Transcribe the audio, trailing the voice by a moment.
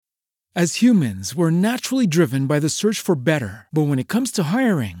As humans, we're naturally driven by the search for better. But when it comes to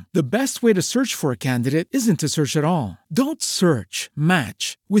hiring, the best way to search for a candidate isn't to search at all. Don't search,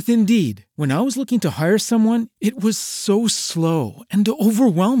 match with Indeed. When I was looking to hire someone, it was so slow and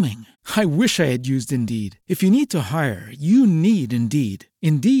overwhelming. I wish I had used Indeed. If you need to hire, you need Indeed.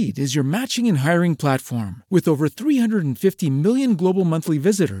 Indeed is your matching and hiring platform with over 350 million global monthly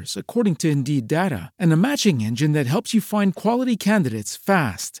visitors, according to Indeed data, and a matching engine that helps you find quality candidates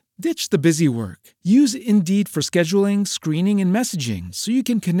fast. Ditch the busy work. Use Indeed for scheduling, screening, and messaging so you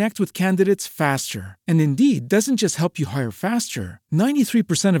can connect with candidates faster. And Indeed doesn't just help you hire faster.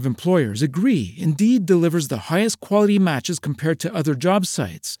 93% of employers agree Indeed delivers the highest quality matches compared to other job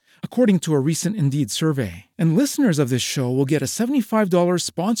sites, according to a recent Indeed survey. And listeners of this show will get a $75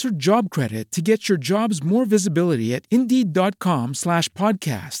 sponsored job credit to get your jobs more visibility at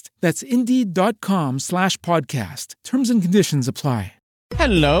Indeed.com/podcast. That's Indeed.com/podcast. Terms and conditions apply.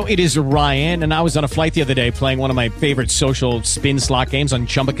 Hello, it is Ryan, and I was on a flight the other day playing one of my favorite social spin slot games on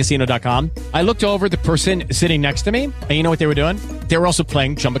ChumbaCasino.com. I looked over at the person sitting next to me, and you know what they were doing? They were also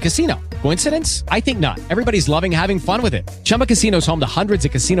playing Chumba Casino. Coincidence? I think not. Everybody's loving having fun with it. Chumba Casino is home to hundreds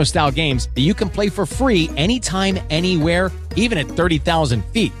of casino-style games that you can play for free anytime, anywhere, even at 30,000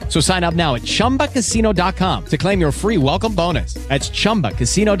 feet. So sign up now at ChumbaCasino.com to claim your free welcome bonus. That's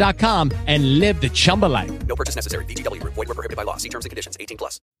ChumbaCasino.com and live the Chumba life. No purchase necessary. VGW. Void where prohibited by law. See terms and conditions.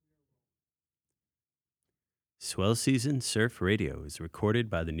 18+. Swell Season Surf Radio is recorded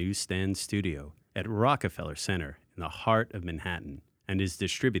by the Newsstand Studio at Rockefeller Center in the heart of Manhattan and is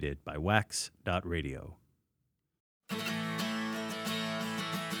distributed by Wax.radio.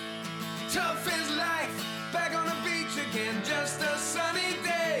 Tough is life, back on the beach again, just a sunny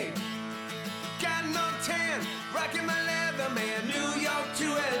day. Got no tan, rocking my leather man, New York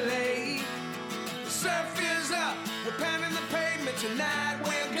to LA. The surf is up, we're pounding the pavement tonight,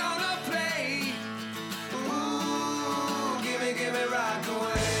 we're gonna play. Ooh, give me rock away.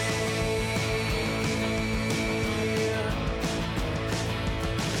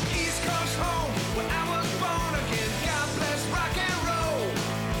 East Coast home, where I was born again, God bless rock and roll.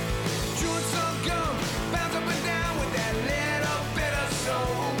 Chewing some gum, bounce up and down with that little bit of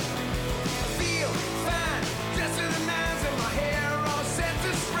soul. I feel fine, dressed to the nines and my hair all set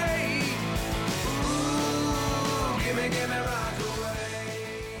to spray. Ooh, give me rock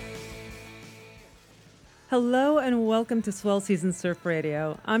away. Hello and welcome to Swell Season Surf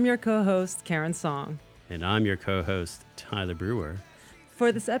Radio. I'm your co-host, Karen Song. And I'm your co-host, Tyler Brewer.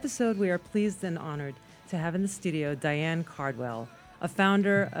 For this episode, we are pleased and honored to have in the studio Diane Cardwell, a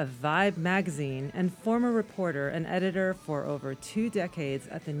founder of Vibe magazine and former reporter and editor for over 2 decades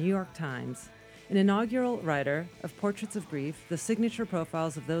at the New York Times. An inaugural writer of Portraits of Grief, the signature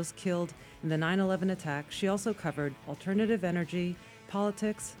profiles of those killed in the 9/11 attack, she also covered alternative energy,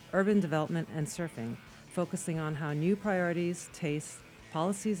 politics, urban development, and surfing, focusing on how new priorities, tastes,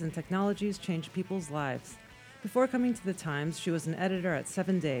 policies, and technologies change people's lives. Before coming to the Times, she was an editor at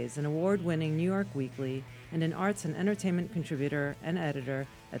 7 Days, an award-winning New York weekly, and an arts and entertainment contributor and editor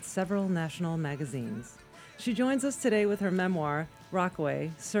at several national magazines. She joins us today with her memoir,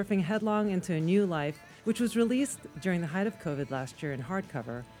 Rockaway, Surfing Headlong into a New Life, which was released during the height of COVID last year in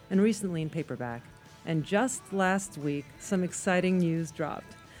hardcover and recently in paperback. And just last week, some exciting news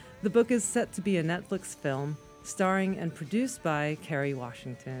dropped. The book is set to be a Netflix film, starring and produced by Kerry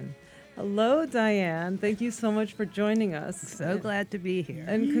Washington. Hello, Diane. Thank you so much for joining us. So glad to be here.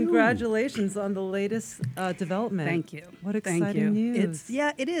 And congratulations on the latest development. Thank you. What exciting news.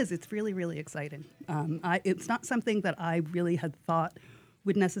 It is. It's really, really exciting. It's not something that I really had thought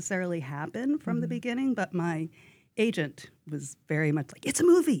would necessarily happen from the beginning, but my agent was very much like, it's a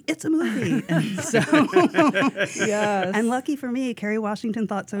movie. And so, yes. And lucky for me, Kerry Washington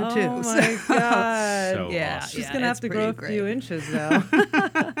thought so too. Oh my God. So yeah, awesome. She's going to have to grow a few inches now.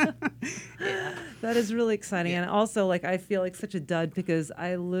 That is really exciting. And also, like, I feel like such a dud because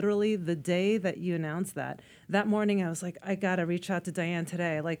I literally, the day that you announced that morning, I was like, I got to reach out to Diane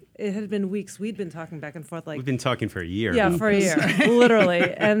today. Like, it had been weeks. We'd been talking back and forth. Like, We've been talking for a year. Yeah, for a year,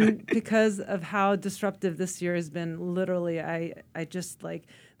 literally. And because of how disruptive this year has been, literally, I just, like,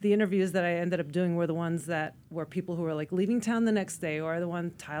 the interviews that I ended up doing were the ones that were people who were, like, leaving town the next day, or the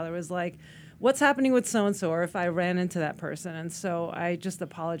one Tyler was like, what's happening with so-and-so, or if I ran into that person. And so I just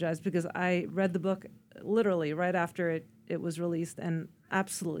apologized because I read the book literally right after it was released and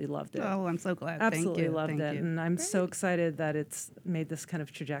absolutely loved it. Oh, I'm so glad. Absolutely Thank you. loved Thank it. you. And I'm so excited that it's made this kind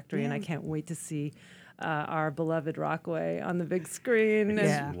of trajectory, and I can't wait to see our beloved Rockaway on the big screen.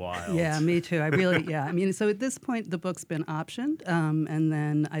 Yeah. Wild. Yeah, me too. I really, I mean, so at this point, the book's been optioned, and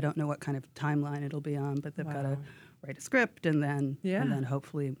then I don't know what kind of timeline it'll be on, but they've got to write a script and then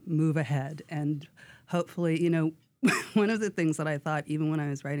hopefully move ahead. And hopefully, one of the things that I thought even when I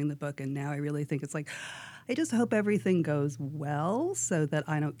was writing the book, and now I really think it's like, I just hope everything goes well so that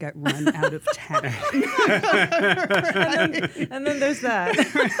I don't get run out of town. and then there's that.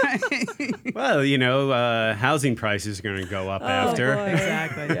 Right. Well, housing prices are going to go up after. Boy.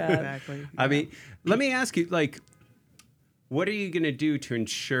 Exactly. Yeah. Exactly. I mean, let me ask you, what are you going to do to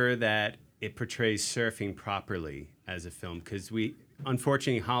ensure that it portrays surfing properly as a film? Because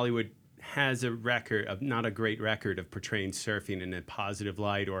unfortunately, Hollywood has not a great record of portraying surfing in a positive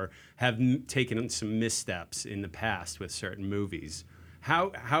light, or have taken some missteps in the past with certain movies.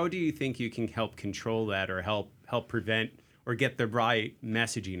 How do you think you can help control that, or help prevent or get the right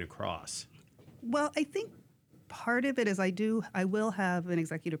messaging across? Well, I think part of it is I will have an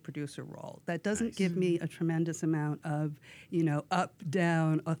executive producer role. That doesn't give me a tremendous amount of, up,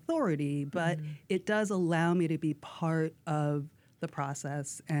 down authority, but it does allow me to be part of the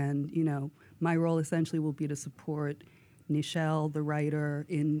process. And, my role essentially will be to support Nichelle, the writer,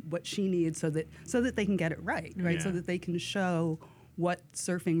 in what she needs so that they can get it right? Yeah. So that they can show what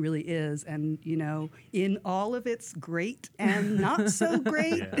surfing really is, and in all of its great and not so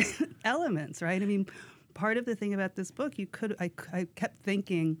great elements, right? I mean, part of the thing about this book, I kept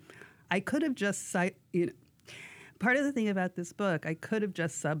thinking, I could have just part of the thing about this book, I could have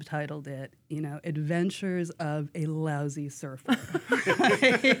just subtitled it, Adventures of a Lousy Surfer.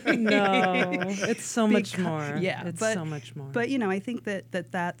 No, it's so much more. Yeah, it's so much more. But I think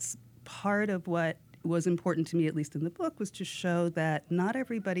that's part of what was important to me, at least in the book, was to show that not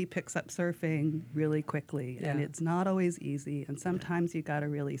everybody picks up surfing really quickly, and it's not always easy, and sometimes you got to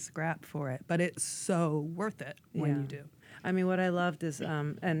really scrap for it, but it's so worth it when you do. I mean, what I loved is,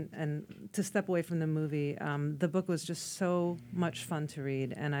 and to step away from the movie, the book was just so much fun to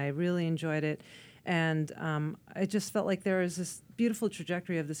read, and I really enjoyed it. And I just felt like there is this beautiful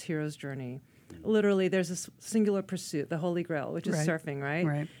trajectory of this hero's journey. Literally, there's this singular pursuit, the Holy Grail, which is surfing, right?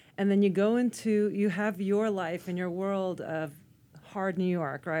 Right. And then you have your life and your world of hard New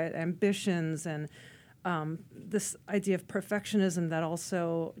York, right? Ambitions and this idea of perfectionism that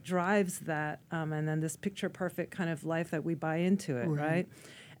also drives that, and then this picture-perfect kind of life that we buy into it, right?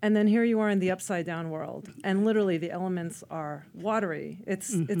 And then here you are in the upside-down world, and literally the elements are watery.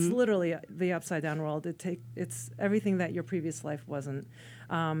 It's literally the upside-down world. It's everything that your previous life wasn't.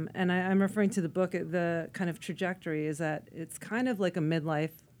 And I'm referring to the book. The kind of trajectory is that it's kind of like a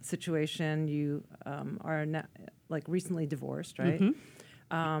midlife situation. You are recently divorced, right?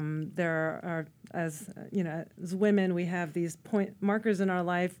 There are, as women, we have these point markers in our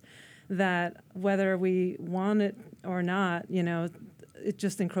life that whether we want it or not, it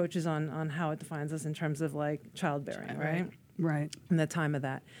just encroaches on how it defines us in terms of childbearing, right? Right. And the time of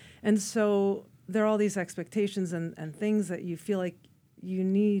that. And so there are all these expectations and things that you feel like you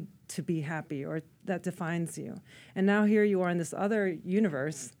need to be happy, or that defines you. And now here you are in this other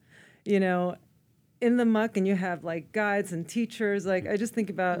universe, in the muck, and you have guides and teachers. I just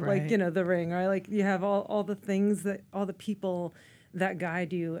think about The Ring, right? You have all the things all the people that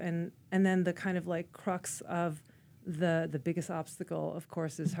guide you, and then the kind of crux of the biggest obstacle, of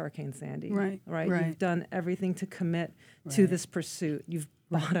course, is Hurricane Sandy. Right. You've done everything to commit to this pursuit. You've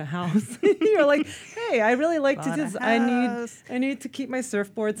bought a house. You're like, hey, I really like to just. I need to keep my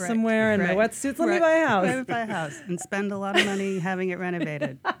surfboard somewhere and my wetsuits. Let me buy a house. Let me buy a house and spend a lot of money having it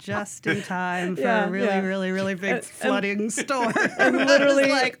renovated just in time for a really big flooding storm. And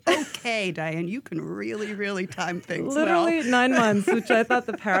literally, okay, Diane, you can really time things. Literally 9 months, which I thought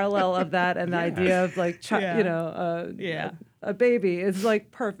the parallel of that and the idea of a baby is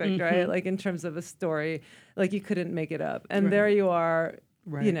perfect, right? In terms of a story, you couldn't make it up. And there you are.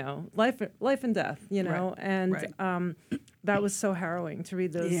 Right. Life and death, and that was so harrowing to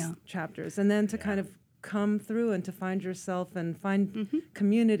read those chapters, and then to kind of come through and to find yourself and find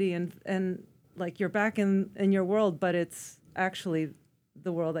community and you're back in your world, but it's actually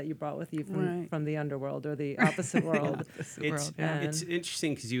the world that you brought with you from the underworld or the opposite world. It's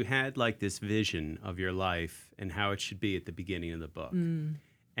interesting because you had this vision of your life and how it should be at the beginning of the book,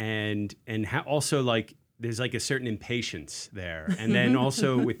 and how also there's a certain impatience there. And then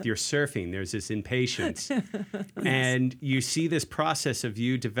also with your surfing, there's this impatience. And you see this process of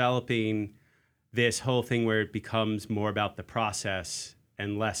you developing this whole thing where it becomes more about the process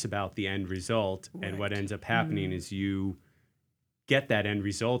and less about the end result. Right. And what ends up happening is you get that end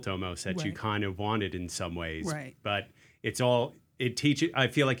result almost that you kind of wanted in some ways. Right. But it teaches, I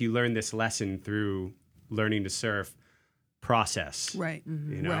feel like you learn this lesson through learning to surf process. Right.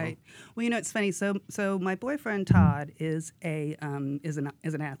 You know? Right. Well, it's funny. So my boyfriend Todd is an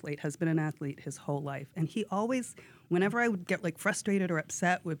athlete, has been an athlete his whole life, and he always, whenever I would get like frustrated or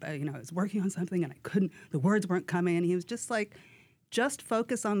upset with, I was working on something and the words weren't coming, and he was just like, just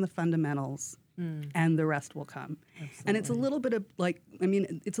focus on the fundamentals. And the rest will come. Absolutely. And it's a little bit of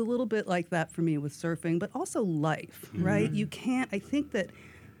it's a little bit like that for me with surfing, but also life, right? You can't, I think that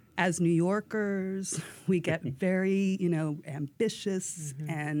as New Yorkers, we get very, ambitious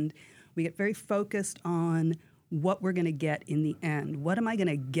and we get very focused on what we're going to get in the end. What am I going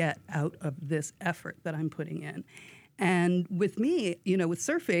to get out of this effort that I'm putting in? And with me, with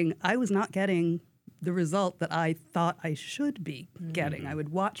surfing, I was not getting the result that I thought I should be getting. I would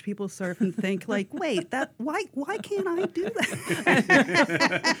watch people surf and think like, wait, why can't I do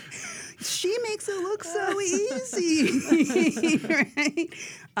that? She makes it look so easy, right?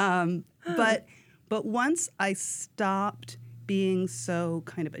 But once I stopped being so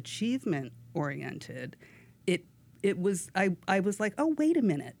kind of achievement oriented, it was I was like, oh, wait a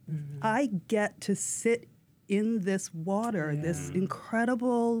minute, I get to sit in this water, this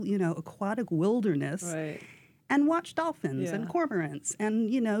incredible, aquatic wilderness, Right. and watch dolphins and cormorants and,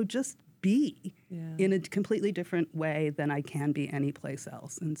 just be in a completely different way than I can be anyplace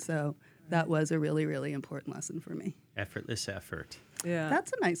else. And so that was a really, really important lesson for me. Effortless effort. Yeah.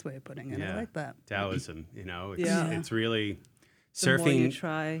 That's a nice way of putting it. I like that. Taoism, it's, Yeah. it's really the surfing. more you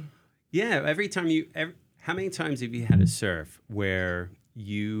try. Yeah, how many times have you had a surf where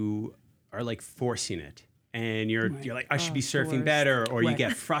you are like forcing it? And you're like, I should be surfing worst. better, or you Right.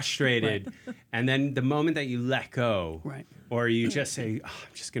 get frustrated. And then the moment that you let go, Right. or you just say, I'm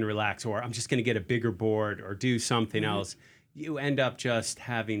just going to relax, or I'm just going to get a bigger board or do something else, you end up just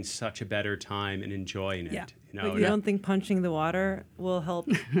having such a better time and enjoying it. Yeah. But you don't think punching the water will help?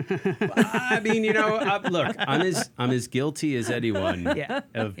 I mean, look, I'm as guilty as anyone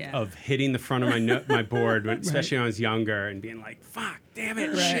of hitting the front of my board, especially when I was younger, and being like, "Fuck, damn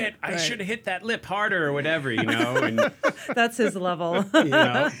it, shit, I should have hit that lip harder," or whatever, And That's his level.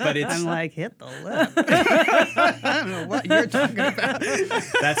 but it's I'm like, hit the lip. I don't know what you're talking about.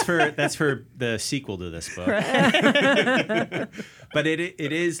 that's for the sequel to this book. But it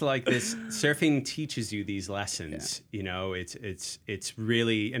is like this. Surfing teaches you these lessons. It's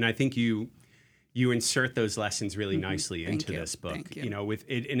really, and I think you insert those lessons really nicely into this book. Thank you. With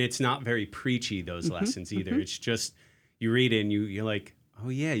it, and it's not very preachy, those lessons either. It's just you read it and you're like, oh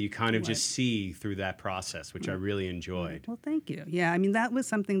yeah, you kind of just see through that process, which I really enjoyed. Well, thank you. Yeah, I mean, that was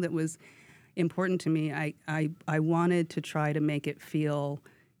something that was important to me. I wanted to try to make it feel,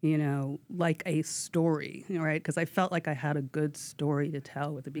 like a story, right? Because I felt like I had a good story to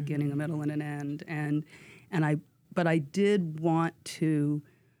tell with a beginning, a middle, and an end. But I did want to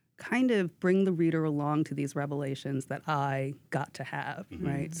kind of bring the reader along to these revelations that I got to have,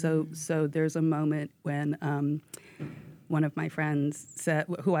 right? So there's a moment when one of my friends said,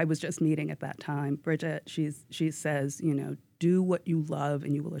 who I was just meeting at that time, Bridget, she says, do what you love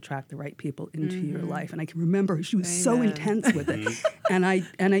and you will attract the right people into your life. And I can remember she was so intense with it. and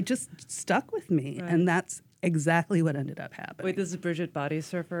I just stuck with me. Right. And that's exactly what ended up happening. Wait, this is Bridget Body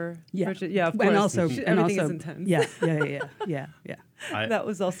Surfer? Yeah. Bridget, yeah, of course. And also, Everything is intense. Yeah. That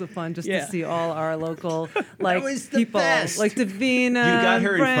was also fun just Yeah. to see all our local was the people, best. like Davina. You got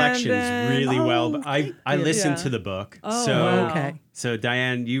her inflections Brandon. really well. But thank I listened Yeah. to the book. Oh, so wow. Okay. So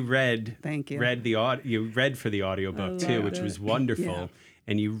Diane, you read Thank you. you read for the audiobook too, loved which it. was wonderful. Yeah.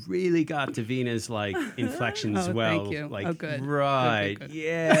 And you really got Davina's inflections Oh, well. thank you. Like Oh, good. right. Good.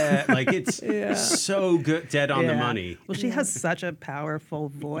 Yeah. Like it's so good, dead on the money. Well, she has such a powerful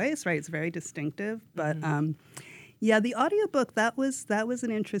voice, right? It's very distinctive. But the audiobook, that was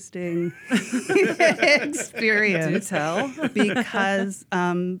an interesting experience. Do tell. Because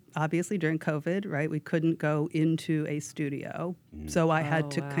obviously during COVID, right, we couldn't go into a studio. So I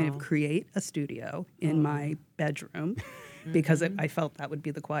had to kind of create a studio in my bedroom. Because I felt that would be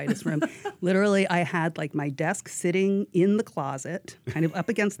the quietest room. Literally, I had my desk sitting in the closet, kind of up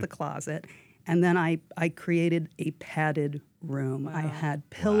against the closet, and then I created a padded room. I had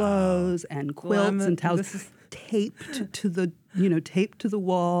pillows and quilts and towels taped to the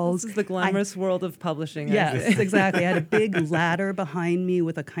walls. This is the glamorous world of publishing. Yes, exactly. I had a big ladder behind me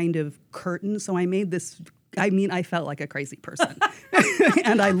with a kind of curtain, so I made this. I felt like a crazy person.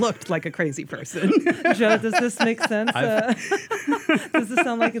 And I looked like a crazy person. Joe, does this make sense? Does this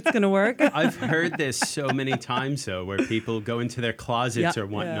sound like it's going to work? I've heard this so many times though, where people go into their closets or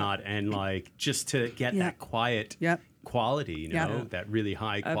whatnot, and just to get that quiet quality, that really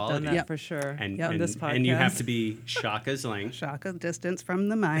high quality. I've done that for sure. And, on this podcast. and you have to be Shaka's length. Shaka distance from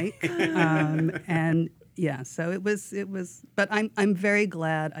the mic. Yeah, so it was, but I'm very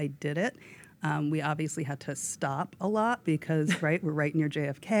glad I did it. We obviously had to stop a lot because, right, we're right near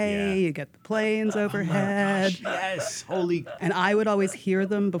JFK. Yeah. You get the planes overhead. Yes, holy. And I would always hear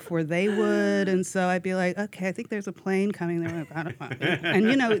them before they would. And so I'd be like, okay, I think there's a plane coming there. And,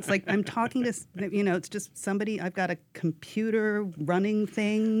 it's like I'm talking to, it's just somebody, I've got a computer running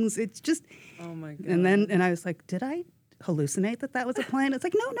things. It's just, Oh my God. and I was like, did I hallucinate that was a plane? It's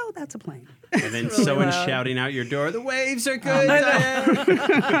like, no, that's a plane. And then someone loud. shouting out your door, the waves are good, Diane.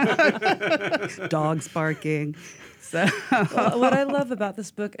 Dogs barking. So Well, what I love about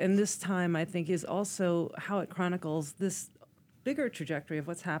this book and this time, I think, is also how it chronicles this bigger trajectory of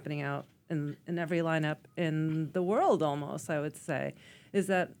what's happening out in every lineup in the world, almost, I would say, is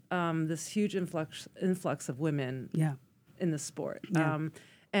that this huge influx of women yeah. in the sport. Yeah.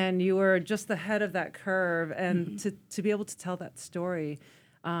 And you were just the head of that curve, and to be able to tell that story,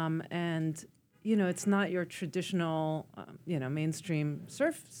 and it's not your traditional, mainstream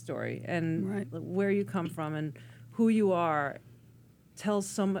surf story, and Right. where you come from and who you are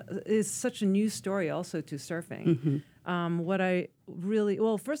is such a new story also to surfing. What I really,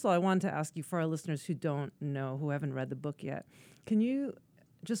 well, first of all, I wanted to ask you, for our listeners who don't know, who haven't read the book yet, can you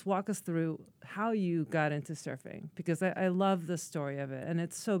just walk us through how you got into surfing? Because I love the story of it, and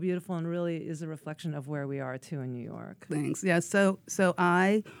it's so beautiful and really is a reflection of where we are too in New York. Thanks. Yeah. So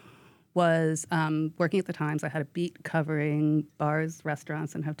I was working at the Times. I had a beat covering bars,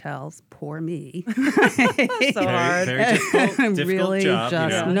 restaurants, and hotels. Poor me. So hard. Very difficult Really, job.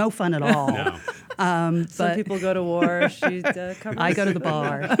 just no fun at all. No. Some But people go to war. She covers. I go to the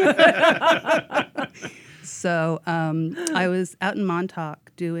bar. So I was out in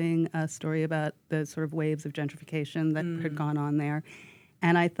Montauk doing a story about the sort of waves of gentrification that had gone on there.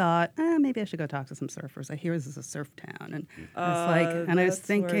 And I thought, maybe I should go talk to some surfers. I hear this is a surf town. And I was like, and I was that's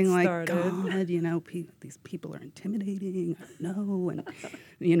where it thinking, like, started. God, these people are intimidating. I don't know.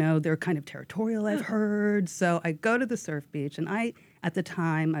 And, they're kind of territorial, I've heard. So I go to the surf beach. And at the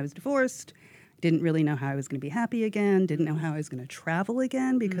time, I was divorced. Didn't really know how I was going to be happy again. Didn't know how I was going to travel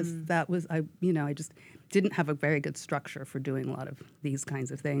again because that was, I just didn't have a very good structure for doing a lot of these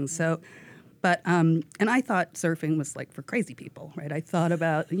kinds of things. So, but, and I thought surfing was like for crazy people, right? I thought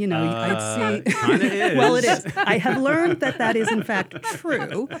about, I'd see. Kinda is. Well, it is. I have learned that is in fact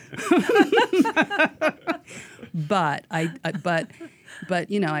true. But I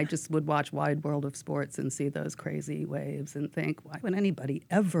just would watch Wide World of Sports and see those crazy waves and think, why would anybody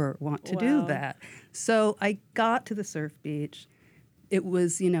ever want to do Wow. that? So I got to the surf beach. It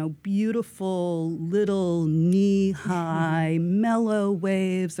was, beautiful little knee-high, mellow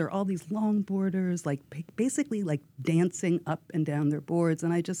waves. There are all these long boarders, like basically like dancing up and down their boards.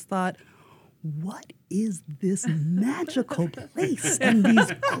 And I just thought, what is this magical place? And these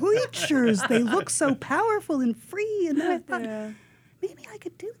creatures, they look so powerful and free. And then I thought, maybe I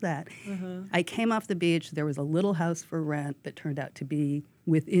could do that. I came off the beach. There was a little house for rent that turned out to be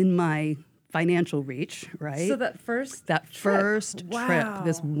within my financial reach, right? So that first trip, Wow.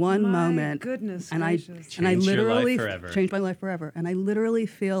 this one My moment, goodness and gracious. I Changed your life literally forever. changed my life forever. And I literally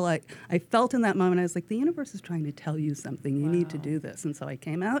feel like I felt in that moment, I was like, the universe is trying to tell you something. You need to do this. And so I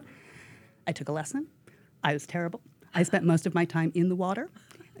came out. I took a lesson. I was terrible. I spent most of my time in the water,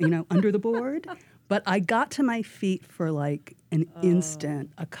 under the board. But I got to my feet for like an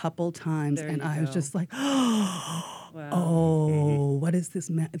instant, a couple times, There and you I was go. just like, Wow. oh, what is this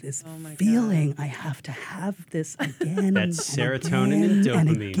this my feeling? I have to have this again. That's and serotonin and again,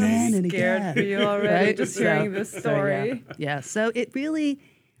 dopamine, again baby. and Scared again. for you already just hearing this So, story. yeah. So it really,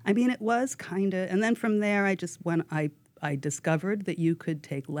 it was kind of, and then from there, I discovered that you could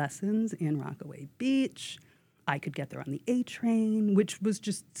take lessons in Rockaway Beach. I could get there on the A train, which was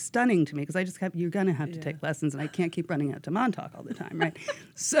just stunning to me because I just kept, you're going to have to take lessons, and I can't keep running out to Montauk all the time, right?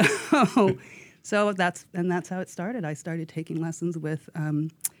 So that's how it started. I started taking lessons with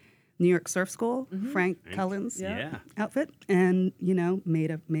New York Surf School, Frank Cullen's Yeah. outfit, and made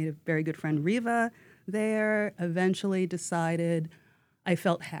a very good friend, Riva, there. Eventually decided I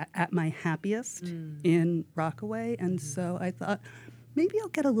felt at my happiest in Rockaway, and so I thought maybe I'll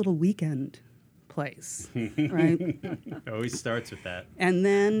get a little weekend place, right? It always starts with that. And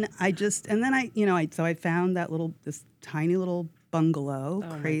then I found this tiny little bungalow, Oh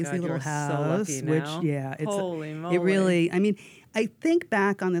my crazy God, little you're so house, lucky which now. it's Holy moly. it really. I think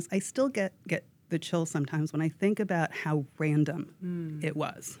back on this, I still get the chill sometimes when I think about how random it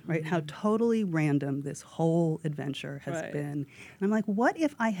was, right? How totally random this whole adventure has Right. been. And I'm like, what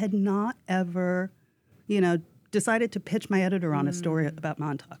if I had not ever, decided to pitch my editor on a story about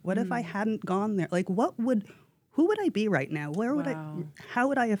Montauk? What if I hadn't gone there? Like, what would who would I be right now? Where would Wow. how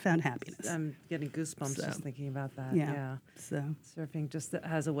would I have found happiness? I'm getting goosebumps So, just thinking about that. yeah. Yeah. So Surfing just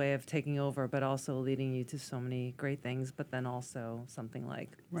has a way of taking over, but also leading you to so many great things, but then also something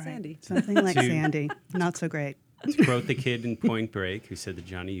like Sandy. Something like To- Sandy. Not so great. To quote the kid in Point Break who said to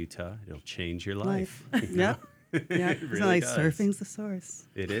Johnny Utah, it'll change your life. Yep. Yeah. It It's really like does. surfing's the source.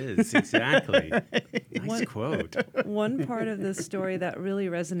 It is, exactly. Nice quote. One part of this story that really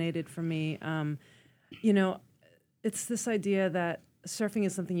resonated for me, you know, it's this idea that surfing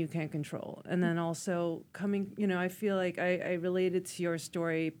is something you can't control. And then also coming, you know, I feel like I related to your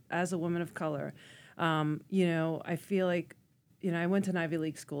story as a woman of color. You know, I feel like, you know, I went to an Ivy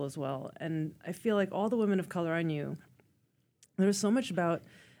League school as well. And I feel like all the women of color I knew, there was so much about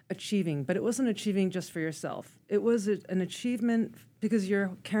achieving, but it wasn't achieving just for yourself. It was an achievement because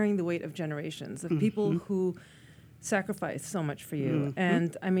you're carrying the weight of generations of people who sacrificed so much for you.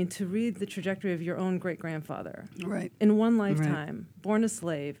 And I mean, to read the trajectory of your own great-grandfather Right. in one lifetime, born a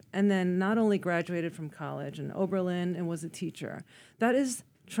slave, and then not only graduated from college in Oberlin and was a teacher, that is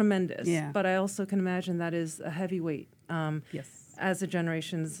tremendous. Yeah. But I also can imagine that is a heavy weight. Yes. As the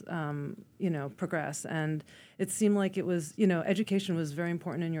generations, you know, progress. And it seemed like it was, you know, education was very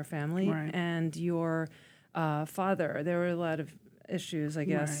important in your family. Right. And your father, there were a lot of issues, I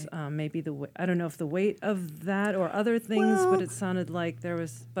guess. Maybe I don't know if the weight of that or other things, but it sounded like there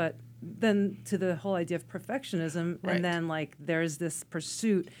was, but then to the whole idea of perfectionism. Right. And then like there's this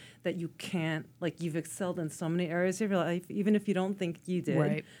pursuit that you can't, like you've excelled in so many areas of your life, even if you don't think you did.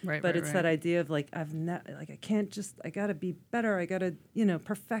 Right, But right, it's that idea of like, I can't just, I got to be better. I got to, you know,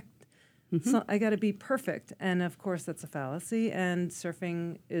 perfect. So I got to be perfect. And of course that's a fallacy. And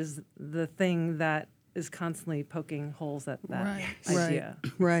surfing is the thing that is constantly poking holes at that idea.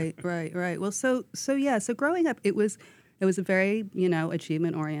 Right. Well, so growing up, it was a very, you know,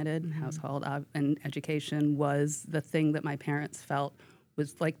 achievement-oriented household, and education was the thing that my parents felt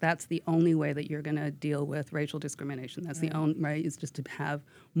was like that's the only way that you're going to deal with racial discrimination. That's the only right is just to have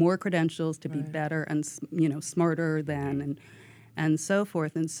more credentials, to be better and, you know, smarter than and so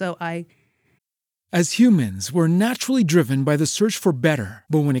forth. And so As humans, we're naturally driven by the search for better.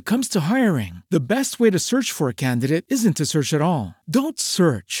 But when it comes to hiring, the best way to search for a candidate isn't to search at all. Don't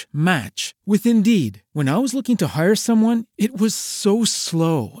search, match with Indeed. When I was looking to hire someone, it was so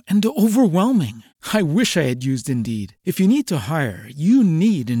slow and overwhelming. I wish I had used Indeed. If you need to hire, you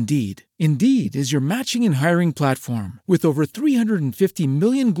need Indeed. Indeed is your matching and hiring platform with over 350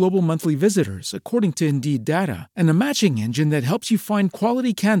 million global monthly visitors, according to Indeed data, and a matching engine that helps you find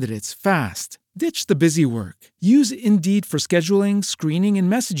quality candidates fast. Ditch the busy work. Use Indeed for scheduling, screening,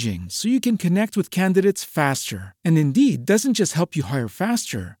 and messaging so you can connect with candidates faster. And Indeed doesn't just help you hire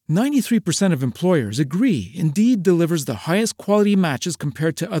faster. 93% of employers agree Indeed delivers the highest quality matches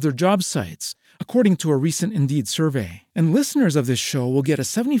compared to other job sites, according to a recent Indeed survey. And listeners of this show will get a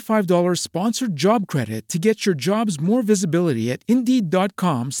 $75 sponsored job credit to get your jobs more visibility at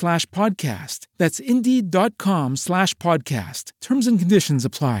Indeed.com/podcast. That's Indeed.com/podcast. Terms and conditions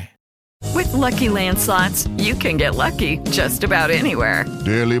apply. With Lucky Land Slots, you can get lucky just about anywhere.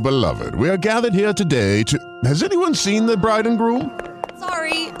 Dearly beloved, we are gathered here today to... Has anyone seen the bride and groom?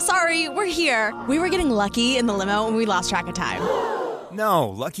 Sorry, we're here. We were getting lucky in the limo and we lost track of time. No,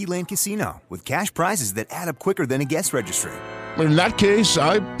 Lucky Land Casino, with cash prizes that add up quicker than a guest registry. In that case,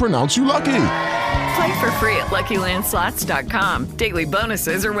 I pronounce you lucky. Play for free at LuckyLandSlots.com. Daily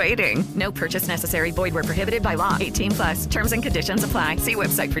bonuses are waiting. No purchase necessary. Void where prohibited by law. 18+. Terms and conditions apply. See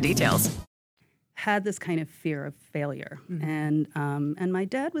website for details. had this kind of fear of failure, and my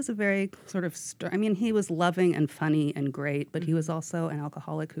dad was a very sort of he was loving and funny and great, but he was also an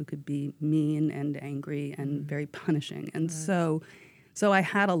alcoholic who could be mean and angry and very punishing, and so I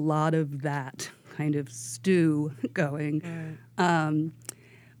had a lot of that kind of stew going.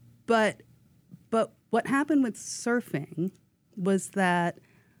 But what happened with surfing was that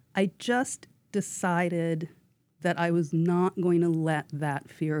I just decided that I was not going to let that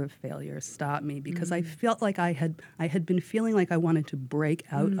fear of failure stop me, because I felt like I had been feeling like I wanted to break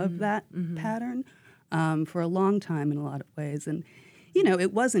out of that pattern for a long time in a lot of ways. And,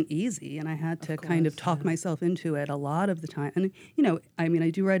 it wasn't easy, and I had to kind of talk myself into it a lot of the time. And, I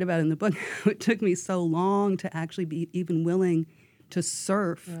do write about it in the book. It took me so long to actually be even willing to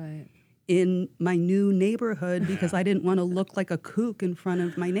surf in my new neighborhood, because I didn't want to look like a kook in front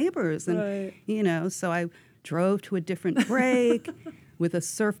of my neighbors. And, so I drove to a different break with a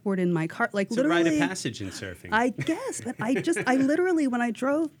surfboard in my car. Like, it's literally, a rite of passage in surfing. I guess, but I literally, when I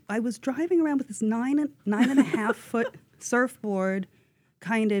was driving around with this 9.5 foot surfboard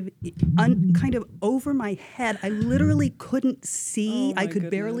kind of over my head. I literally couldn't see. I could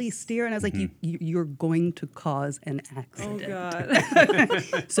barely steer, and I was like, "You're going to cause an accident. Oh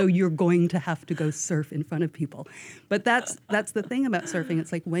God!" So you're going to have to go surf in front of people." But that's the thing about surfing.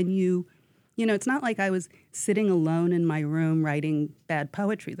 It's like when you know, it's not like I was sitting alone in my room writing bad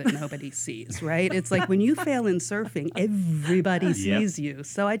poetry that nobody sees, right? It's like when you fail in surfing, everybody sees you.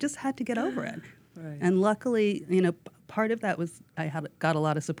 So I just had to get over it. Right. And luckily, you know, part of that was I got a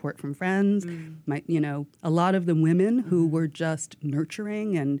lot of support from friends, a lot of them women who were just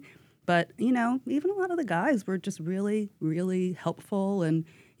nurturing, but you know, even a lot of the guys were just really, really helpful and,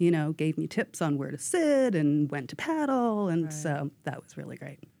 you know, gave me tips on where to sit and when to paddle, and so that was really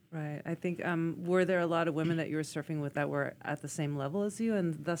great. Right. I think, were there a lot of women that you were surfing with that were at the same level as you,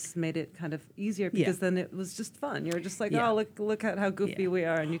 and thus made it kind of easier because then it was just fun. You were just like, oh, look at how goofy we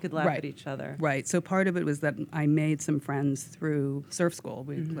are, and you could laugh at each other. Right. So part of it was that I made some friends through surf school.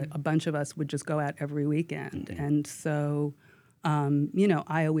 Like, a bunch of us would just go out every weekend. And so, you know,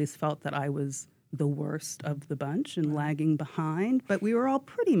 I always felt that I was the worst of the bunch and lagging behind, but we were all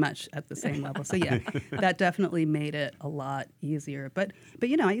pretty much at the same level. So yeah, that definitely made it a lot easier. But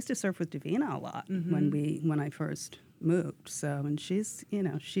you know, I used to surf with Davina a lot when I first moved. So, and she's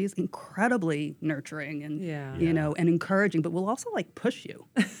incredibly nurturing and you know, and encouraging, but will also like push you.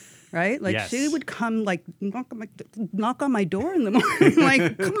 Right? Like she would come like knock on my door in the morning,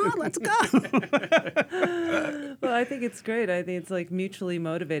 like, come on, let's go. Well, I think it's great. I think it's like mutually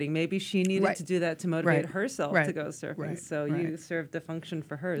motivating. Maybe she needed to do that to motivate herself to go surfing. So you served a function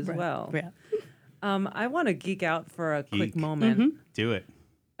for her as well. Yeah. I want to geek out for a quick moment. Do it.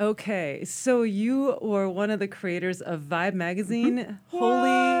 Okay, so you were one of the creators of Vibe magazine.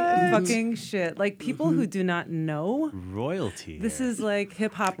 Holy fucking shit. Like, people who do not know. Royalty. This is like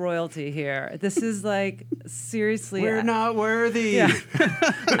hip hop royalty here. This is like, seriously. We're not worthy. Yeah.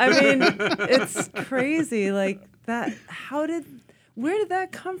 I mean, it's crazy. Like, that, where did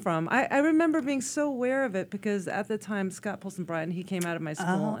that come from? I remember being so aware of it because at the time, Scott Polson Bryant, he came out of my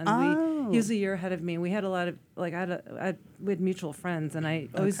school and he was a year ahead of me. And we had a lot of, like, we had mutual friends and I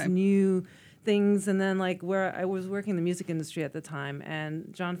always knew things. And then, like, where I was working in the music industry at the time,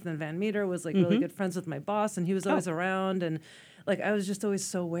 and Jonathan Van Meter was, like, really good friends with my boss, and he was always around. And, like, I was just always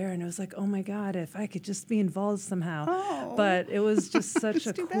so aware, and it was like, oh my God, if I could just be involved somehow. But it was just such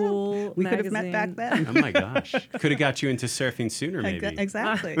a cool We magazine. could have met back then. Oh my gosh. Could have got you into surfing sooner, maybe.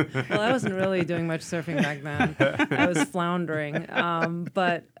 Exactly. Well, I wasn't really doing much surfing back then. I was floundering.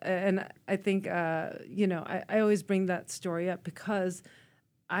 But I think, you know, I always bring that story up because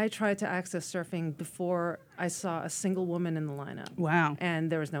I tried to access surfing before I saw a single woman in the lineup. Wow.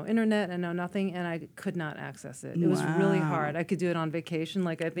 And there was no internet and no nothing, and I could not access it. It was really hard. I could do it on vacation,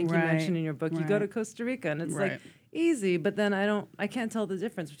 like I think you mentioned in your book. You go to Costa Rica, and it's like easy, but then I can't tell the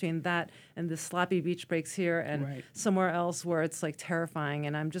difference between that and the sloppy beach breaks here and somewhere else where it's like terrifying,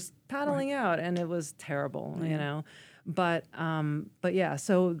 and I'm just paddling out, and it was terrible, you know. But yeah,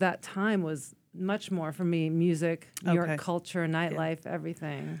 so that time was much more for me, music, New York culture, nightlife,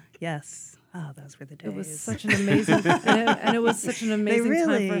 everything. Yes. Oh, those were the days. It was such an amazing, and it was such an amazing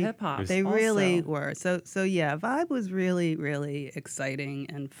time for hip hop. They really were. So yeah, Vibe was really, really exciting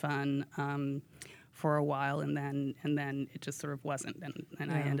and fun for a while, and then it just sort of wasn't, and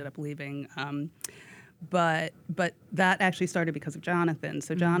I ended up leaving. But that actually started because of Jonathan.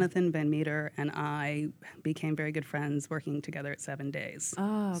 So Jonathan Van Meter and I became very good friends working together at 7 Days.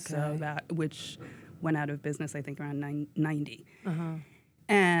 Oh, okay. So that, which went out of business, I think, around 90.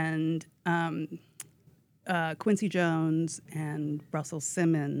 And Quincy Jones and Russell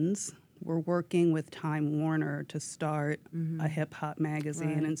Simmons were working with Time Warner to start a hip-hop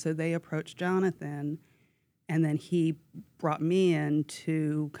magazine. And so they approached Jonathan, and then he brought me in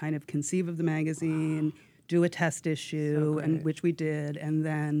to kind of conceive of the magazine, do a test issue, and which we did, and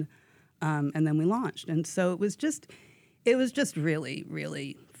then we launched. And so it was just really,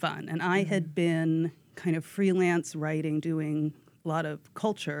 really fun. And I had been kind of freelance writing, doing a lot of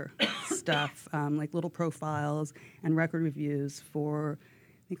culture stuff, like little profiles and record reviews for,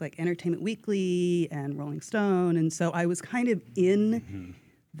 I think, like Entertainment Weekly and Rolling Stone. And so I was kind of in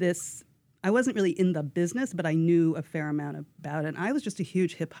this. I wasn't really in the business, but I knew a fair amount about it. And I was just a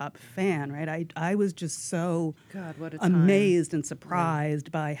huge hip-hop fan, right? I was just so amazed and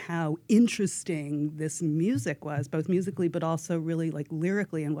surprised by how interesting this music was, both musically but also really like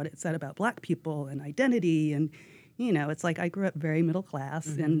lyrically, and what it said about Black people and identity. And, you know, it's like I grew up very middle class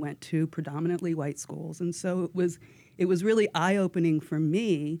and went to predominantly white schools. And so it was really eye-opening for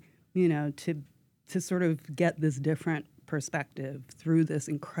me, you know, to sort of get this different perspective through this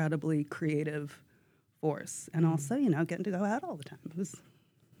incredibly creative force, and also, you know, getting to go out all the time. It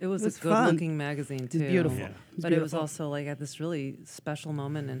It was It a fun. good-looking magazine too. beautiful. Yeah. It's But it was beautiful. also like at this really special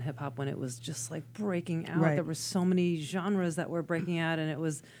moment in hip hop when it was just like breaking out. Right. There were so many genres that were breaking out, and it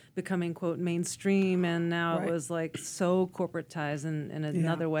was becoming quote mainstream. And now Right. it was like so corporatized in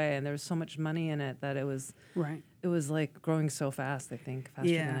another way, and there was so much money in it that it was Right. it was like growing so fast. I think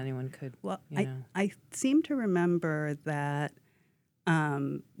faster than anyone could. Well, you know. I seem to remember that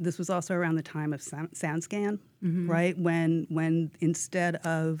this was also around the time of SoundScan, right? When instead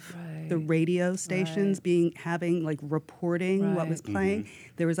of the radio stations having like reporting what was playing,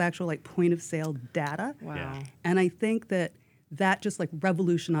 there was actual like point of sale data. Wow. Yeah. And I think that just like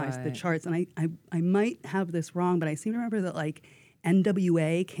revolutionized the Right. charts. And I might have this wrong, but I seem to remember that like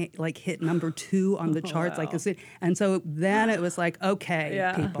NWA hit number 2 on the charts, and so then it was like,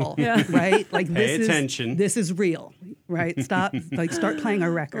 okay, people, right? Like Pay attention. This is real, right? Start playing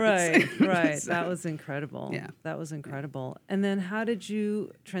our records. Right. So- That was incredible. Yeah. That was incredible. And then how did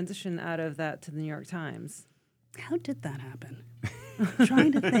you transition out of that to the New York Times? How did that happen? I'm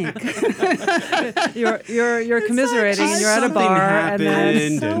trying to think. You're commiserating and you're at a something bar happened.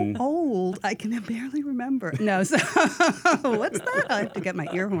 and then I'm so old, I can barely remember. No, so what's that? I have to get my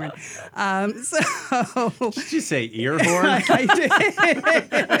ear horn. Did you say ear horn? I did.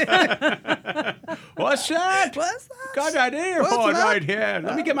 What's that? What's that? Got that ear What's horn that? right here.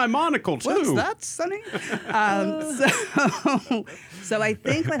 Let me get my monocle too. What's that, Sonny? So I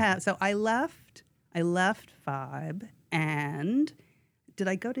think what happened. So I left Vibe, and did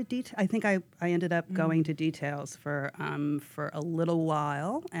I go to detail? I think I ended up going to Details for a little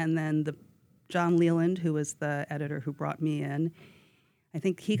while, and then John Leland, who was the editor who brought me in, I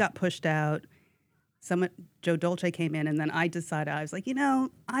think he got pushed out. Joe Dolce came in, and then I decided, I was like,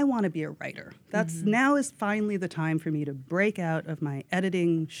 I want to be a writer. Now is finally the time for me to break out of my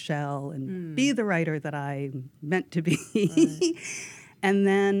editing shell and be the writer that I'm meant to be. Right. And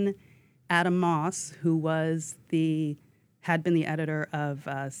then Adam Moss, who had been the editor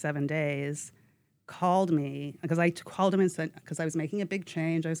of 7 Days, called me because I called him and said, because I was making a big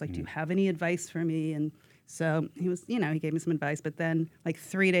change. I was like, do you have any advice for me? And so he was, he gave me some advice. But then like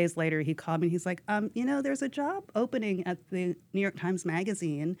 3 days later, he called me and he's like, there's a job opening at the New York Times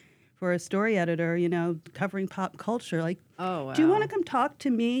Magazine for a story editor, covering pop culture. Like, oh, wow. Do you want to come talk to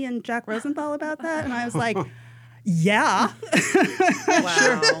me and Jack Rosenthal about that? And I was like, yeah.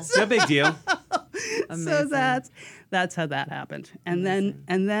 Wow. No big deal. So that's how that happened. And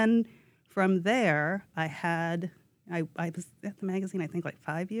then from there, I was at the magazine, I think like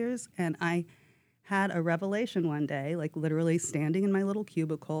 5 years, and I had a revelation one day, like literally standing in my little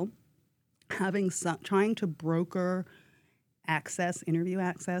cubicle, trying to broker interview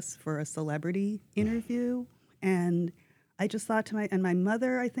access for a celebrity interview. And I just thought and my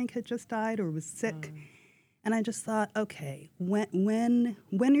mother, I think, had just died or was sick. And I just thought, okay, when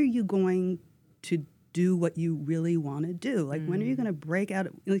are you going to do what you really want to do? Like, when are you going to break out?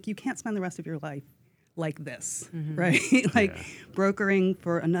 Like, you can't spend the rest of your life like this, right? Brokering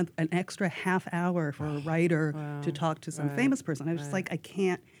for an extra half hour for a writer to talk to some famous person. I was just like, I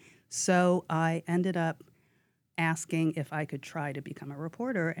can't. So I ended up asking if I could try to become a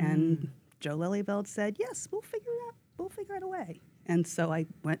reporter, and Joe Lelyveld said, yes, we'll figure it a way. And so I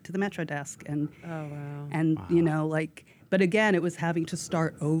went to the Metro desk, and but again, it was having to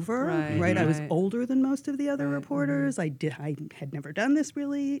start over, right? I was older than most of the other reporters. I had never done this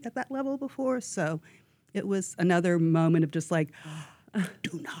really at that level before, so it was another moment of just like,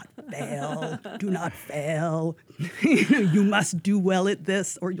 do not fail. You must do well at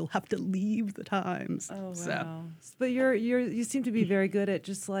this, or you'll have to leave the Times. Oh, wow. So. But you seem to be very good at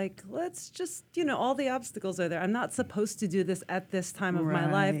just like, let's just, all the obstacles are there. I'm not supposed to do this at this time of my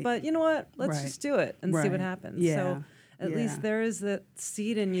life, but you know what? Let's just do it and see what happens. Yeah. So at least there is that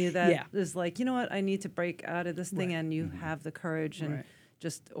seed in you that is like, you know what? I need to break out of this thing, and you have the courage and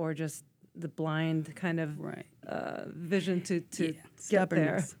just the blind kind of vision to get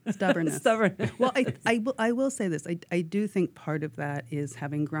there. Stubbornness. Stubbornness. Well, I will say this. I do think part of that is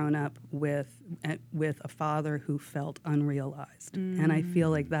having grown up with a father who felt unrealized, and I feel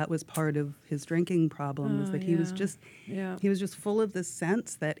like that was part of his drinking problem. Was that he was just full of this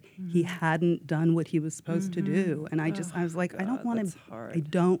sense that he hadn't done what he was supposed to do, and I was like, God, I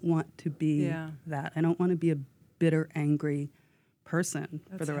don't want to be that. I don't want to be a bitter, angry person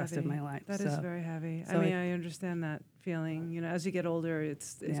for the rest of my life. That is very heavy. I understand that feeling. As you get older, it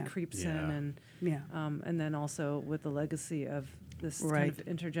creeps in, and then also with the legacy of this kind of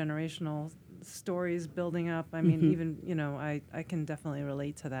intergenerational stories building up. I mean, even I can definitely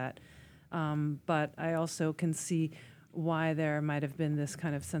relate to that, but I also can see why there might have been this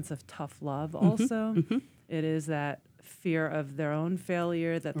kind of sense of tough love. Also, it is that fear of their own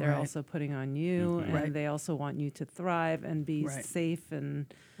failure that they're Right. also putting on you, and Right. they also want you to thrive and be Right. safe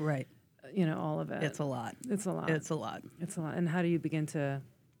and Right. all of it. It's a lot. It's a lot. It's a lot. It's a lot. And how do you begin to,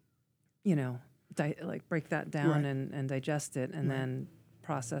 break that down Right. and digest it and Right. then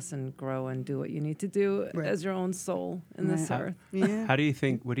process and grow and do what you need to do Right. as your own soul in this Right. earth? Yeah.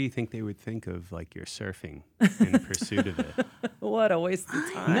 What do you think they would think of like your surfing in pursuit of it? What a waste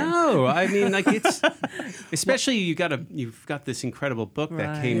of time. No, I mean, like it's especially you've got this incredible book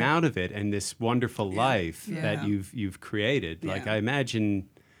that came Right. out of it and this wonderful life that Yeah. you've created. Like Yeah. I imagine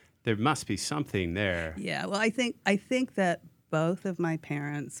there must be something there. Yeah, well, I think that both of my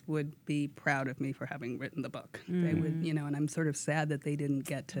parents would be proud of me for having written the book. They would, and I'm sort of sad that they didn't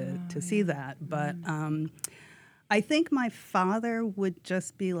get to see that. But I think my father would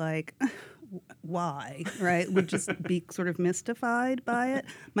just be like, why, right? Would just be sort of mystified by it.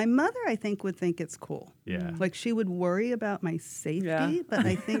 My mother, I think, would think it's cool. Yeah. Like she would worry about my safety, Yeah. but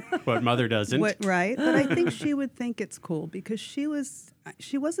I think What mother doesn't. right, but I think she would think it's cool because she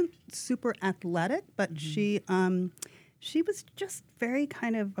wasn't super athletic, but she was just very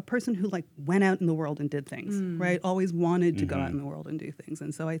kind of a person who like went out in the world and did things, right? Always wanted to go out in the world and do things,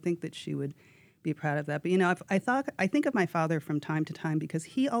 and so I think that she would be proud of that. But I think of my father from time to time because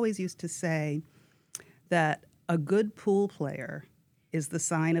he always used to say that a good pool player is the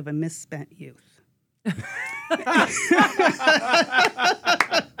sign of a misspent youth.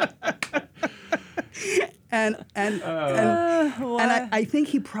 And I think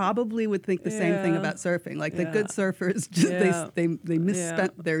he probably would think the same thing about surfing. Like the good surfers, just they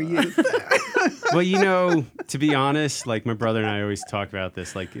misspent their youth. Well, to be honest, like my brother and I always talk about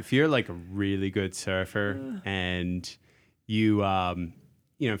this. Like if you're like a really good surfer and you,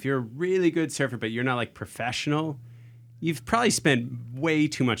 if you're a really good surfer, but you're not like professional, you've probably spent way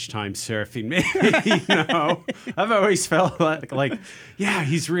too much time surfing. Maybe, I've always felt like, yeah,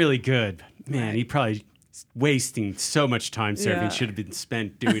 he's really good. Man, he probably wasting so much time surfing should have been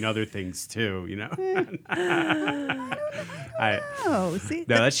spent doing other things too, Oh, see,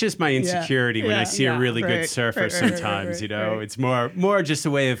 No, that's just my insecurity when I see a really good surfer sometimes, It's more just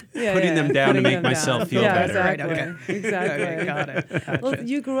a way of putting them down to make myself feel better. Exactly. Exactly. Okay, got it. Well,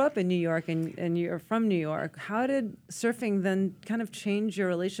 you grew up in New York and you're from New York. How did surfing then kind of change your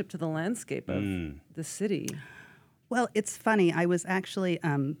relationship to the landscape of the city? Well, it's funny. I was actually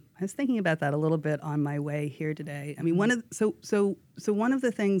I was thinking about that a little bit on my way here today. I mean, one of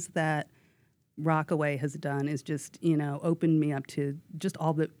the things that Rockaway has done is just opened me up to just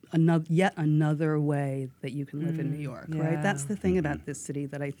yet another way that you can live in New York. Right? That's the thing about this city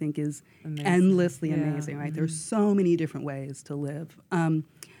that I think is endlessly amazing. Right? There's so many different ways to live.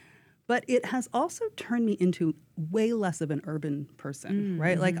 But it has also turned me into way less of an urban person.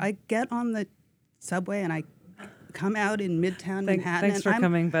 Right? Like I get on the subway and I come out in Midtown Manhattan. Thanks for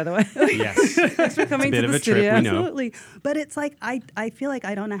coming, by the way. Yes. Thanks for coming It's a bit to of the a studio. trip, we know. Absolutely. But it's like I feel like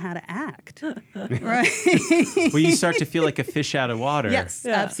I don't know how to act. Right? Well, you start to feel like a fish out of water. Yes,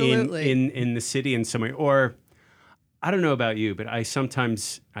 absolutely. In the city in some way. Or I don't know about you, but I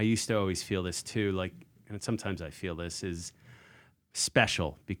used to always feel this too. Like, and sometimes I feel this is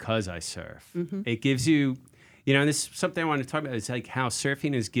special because I surf. It gives you. And this is something I want to talk about. It's like how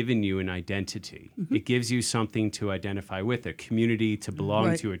surfing has given you an identity. It gives you something to identify with, a community, to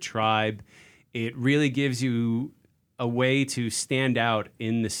belong to a tribe. It really gives you a way to stand out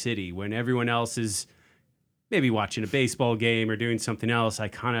in the city when everyone else is maybe watching a baseball game or doing something else. I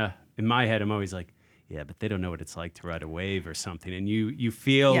kind of, in my head, I'm always like, yeah, but they don't know what it's like to ride a wave or something. And you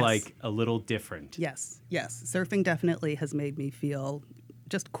feel like a little different. Yes. Surfing definitely has made me feel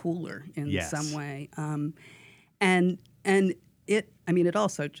just cooler in some way. And it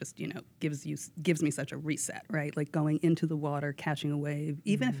also just, gives me such a reset, right? Like going into the water, catching a wave,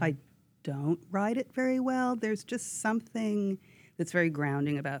 even if I don't ride it very well, there's just something that's very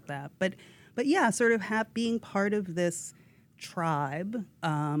grounding about that. But yeah, sort of being part of this tribe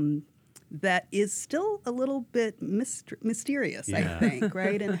that is still a little bit mysterious, I think,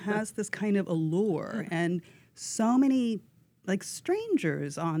 right? And has this kind of allure. And so many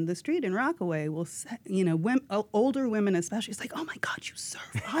strangers on the street in Rockaway will say, older women especially, it's like, oh my God, you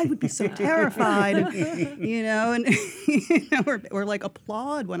surf. I would be so terrified, or like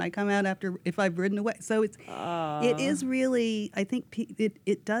applaud when I come out if I've ridden away. So it is really, I think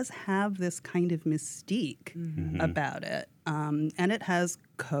it does have this kind of mystique about it. And it has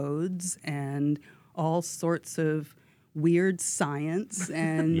codes and all sorts of weird science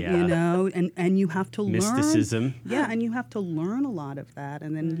and and you have to learn mysticism. And you have to learn a lot of that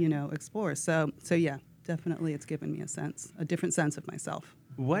and then explore. So yeah, definitely it's given me a different sense of myself.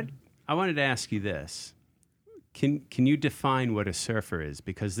 What I wanted to ask you this. can you define what a surfer is?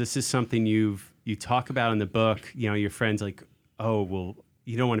 Because this is something you talk about in the book. You know, your friends like, oh, well,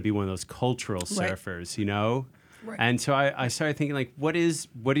 you don't want to be one of those cultural surfers, you know? Right. And so I started thinking, like, what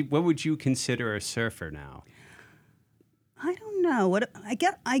would you consider a surfer now? I don't know.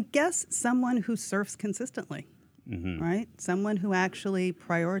 I guess someone who surfs consistently, right? Someone who actually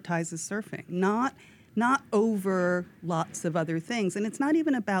prioritizes surfing, not over lots of other things. And it's not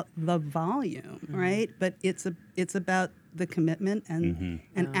even about the volume, right? But it's about the commitment and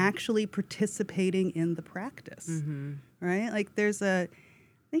actually participating in the practice, right? Like there's I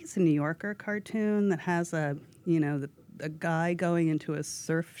think it's a New Yorker cartoon that has a guy going into a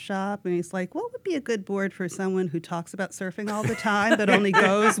surf shop, and he's like, what would be a good board for someone who talks about surfing all the time but only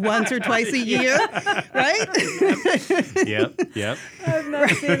goes once or twice a year, right? Yep. I've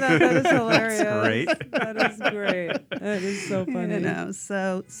not seen that. That is hilarious. That's great. That is great. That is so funny.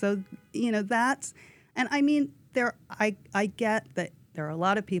 So that's, and I mean, I get that there are a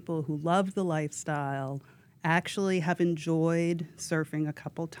lot of people who love the lifestyle, actually have enjoyed surfing a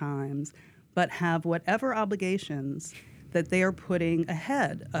couple times, but have whatever obligations that they are putting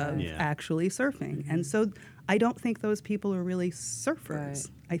ahead of actually surfing. And so I don't think those people are really surfers. Right.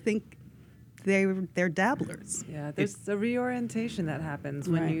 I think they're dabblers. Yeah, there's a reorientation that happens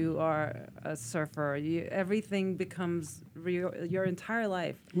when you are a surfer. Everything becomes, your entire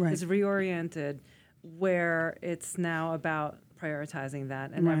life is reoriented, where it's now about prioritizing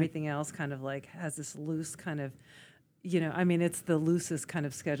that, and everything else kind of like has this loose kind of, it's the loosest kind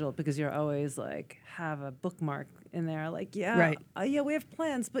of schedule, because you're always like have a bookmark in there, like, we have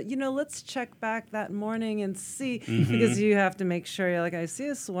plans, but let's check back that morning and see, because you have to make sure, you're like, I see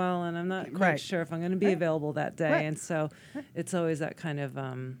a swell and I'm not quite sure if I'm going to be available that day. And so it's always that kind of,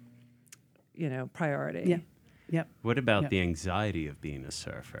 priority. Yeah. Yep. What about the anxiety of being a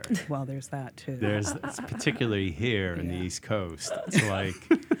surfer? Well, there's that too. It's particularly here in the East Coast. It's like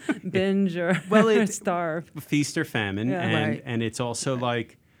binge or starve, feast or famine, and it's also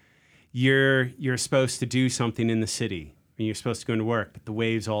like you're supposed to do something in the city, and you're supposed to go into work, but the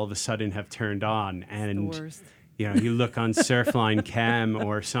waves all of a sudden have turned on, and you look on Surfline Cam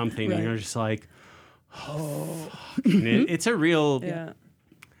or something, and you're just like, oh, and it's a real. Yeah.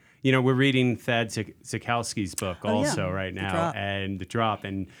 We're reading Thad Zukowski's book right now, and The Drop,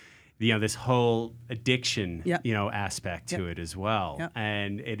 and this whole addiction, aspect to it as well. Yep.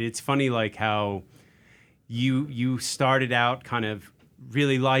 And it's funny, like how you started out kind of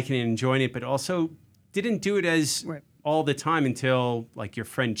really liking it and enjoying it, but also didn't do it as all the time until like your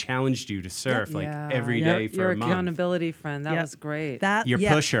friend challenged you to surf every day for a month. Your accountability friend, that was great. Your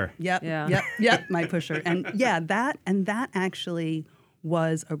pusher. Yep, my pusher, and that actually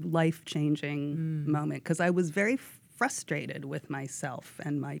was a life-changing moment, because I was very frustrated with myself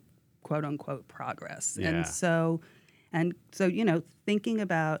and my quote-unquote progress. Yeah. And so thinking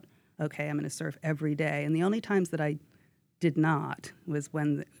about, okay, I'm going to surf every day, and the only times that I did not was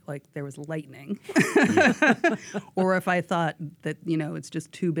when there was lightning, or if I thought that it's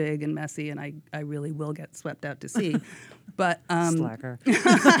just too big and messy and I really will get swept out to sea. But slacker.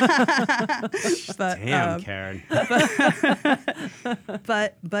 Damn, Karen.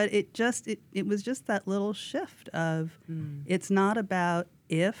 But it was just that little shift of it's not about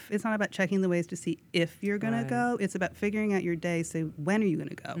checking the waves to see if you're going to go. It's about figuring out your day. So when are you going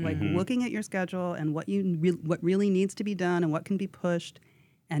to go? Like looking at your schedule and what really needs to be done and what can be pushed,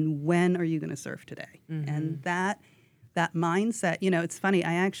 and when are you going to surf today? And that mindset. It's funny.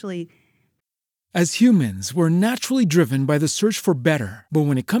 I actually. As humans, we're naturally driven by the search for better. But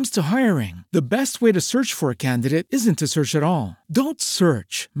when it comes to hiring, the best way to search for a candidate isn't to search at all. Don't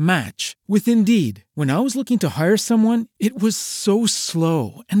search, match with Indeed. When I was looking to hire someone, it was so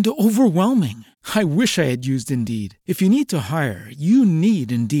slow and overwhelming. I wish I had used Indeed. If you need to hire, you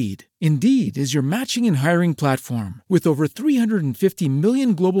need Indeed. Indeed is your matching and hiring platform with over 350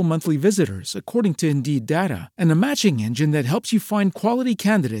 million global monthly visitors, according to Indeed data, and a matching engine that helps you find quality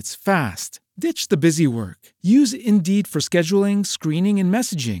candidates fast. Ditch the busy work. Use Indeed for scheduling, screening, and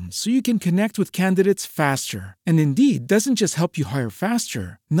messaging so you can connect with candidates faster. And Indeed doesn't just help you hire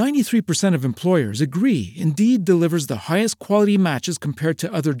faster. 93% of employers agree Indeed delivers the highest quality matches compared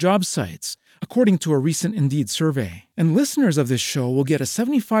to other job sites, according to a recent Indeed survey. And listeners of this show will get a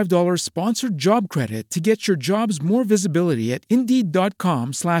 $75 sponsored job credit to get your jobs more visibility at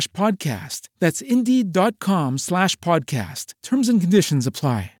Indeed.com/podcast. That's Indeed.com/podcast. Terms and conditions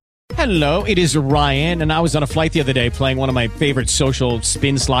apply. Hello, it is Ryan, and I was on a flight the other day playing one of my favorite social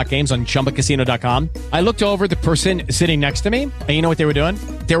spin slot games on ChumbaCasino.com. I looked over at the person sitting next to me, and you know what they were doing?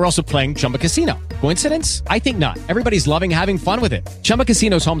 They were also playing Chumba Casino. Coincidence? I think not. Everybody's loving having fun with it. Chumba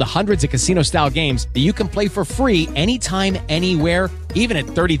Casino is home to hundreds of casino-style games that you can play for free anytime, anywhere, even at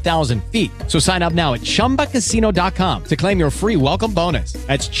 30,000 feet. So sign up now at ChumbaCasino.com to claim your free welcome bonus.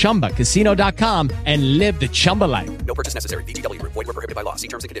 That's ChumbaCasino.com and live the Chumba life. No purchase necessary. VGW Group. Void were prohibited by law. See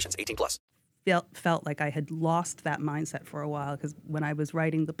terms and conditions. 18+. Felt like I had lost that mindset for a while because when I was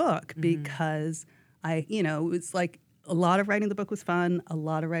writing the book, because it's like a lot of writing the book was fun. A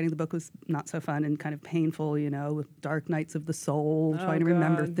lot of writing the book was not so fun and kind of painful, with dark nights of the soul, trying to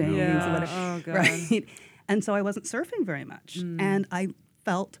remember things. Yeah. Whatever, Oh, God. right? And so I wasn't surfing very much. And I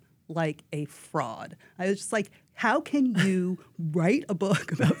felt like a fraud. I was just like, how can you write a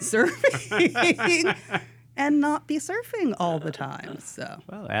book about surfing and not be surfing all the time? So,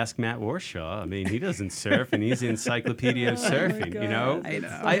 Well, ask Matt Warshaw. I mean, he doesn't surf, and he's the encyclopedia of surfing. God. You know, I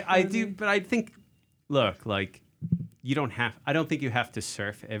know. I do, but I think, look, like, you don't have. I don't think you have to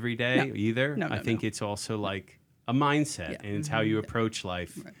surf every day either. No, I think it's also like a mindset, and it's how you approach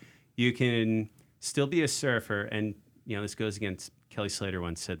life. Right. You can still be a surfer, and this goes against Kelly Slater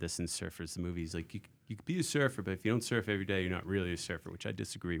once said this in Surfers, the movie. He's like, you could be a surfer, but if you don't surf every day, you're not really a surfer, which I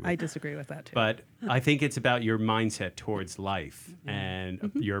disagree with. I disagree with that too. But I think it's about your mindset towards life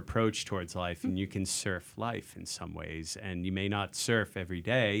and your approach towards life. And you can surf life in some ways. And you may not surf every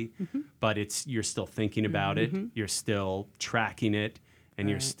day, but you're still thinking about it. You're still tracking it. And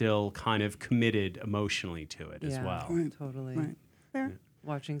you're still kind of committed emotionally to it as well. Right. Totally. Right. Fair.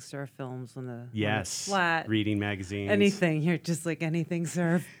 Watching surf films when the Yes. flat. Reading magazines. Anything. You're just like anything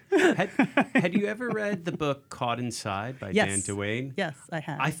surf. Had you ever read the book Caught Inside by Dan Duane? Yes, I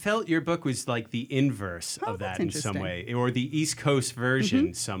have. I felt your book was like the inverse of that's that in some interesting. way, or the East Coast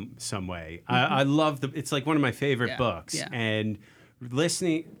version some way. I love it's like one of my favorite books, yeah. and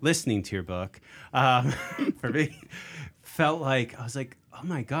listening to your book for me felt like I was like, oh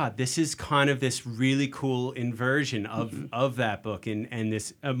my God, this is kind of this really cool inversion of that book, and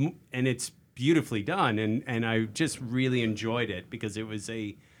this and it's beautifully done, and I just really enjoyed it because it was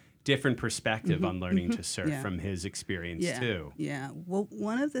a different perspective on learning to surf from his experience too. Yeah. Well,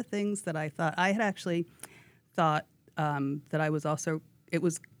 one of the things that I had actually thought that I was also, it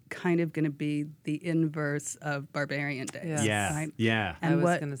was kind of going to be the inverse of Barbarian Days. Yes. Right? Yeah. I And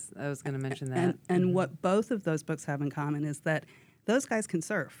was gonna mention that. And what both of those books have in common is that those guys can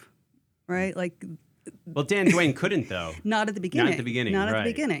surf, right? Like, Well, Dan Duane couldn't though. not at the beginning. Not at the beginning. Not at right. the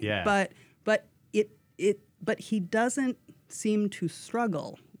beginning. Yeah. But he doesn't seem to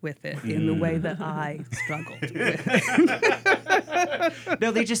struggle with it in the way that I struggled with it.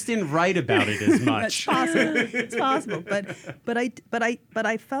 No, they just didn't write about it as much. It's possible. It's possible. But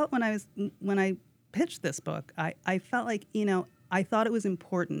I felt when I pitched this book, I felt like, I thought it was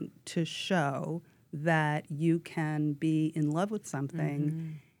important to show that you can be in love with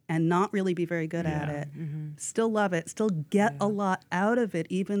something and not really be very good at it, still love it, still get a lot out of it,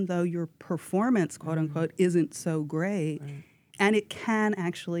 even though your performance, quote unquote, isn't so great. Right. And it can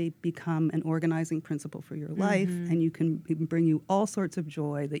actually become an organizing principle for your life, and it can bring you all sorts of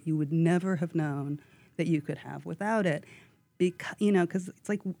joy that you would never have known that you could have without it. Because it's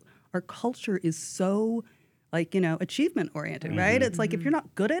like our culture is so, like, achievement oriented, right? It's like if you're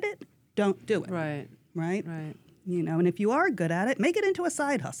not good at it, don't do it. Right. Right? Right. And if you are good at it, make it into a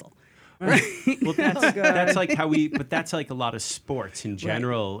side hustle. Right? Well, that's like how but that's like a lot of sports in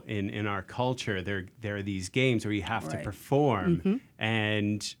general in our culture. There are these games where you have to perform,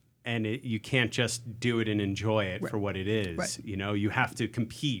 and you can't just do it and enjoy it for what it is. Right. You have to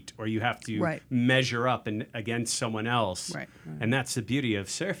compete, or you have to measure up against someone else. Right. And that's the beauty of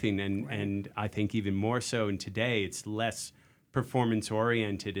surfing, and I think even more so in today, it's less performance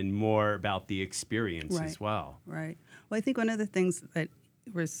oriented and more about the experience as well. Right. Well, I think one of the things that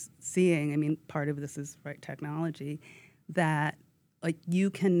we're seeing, part of this is technology, that like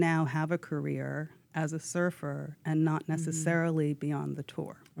you can now have a career as a surfer and not necessarily be on the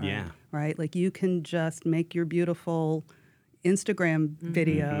tour. Right? Yeah. Right? Like you can just make your beautiful Instagram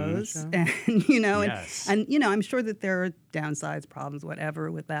videos and I'm sure that there are downsides, problems,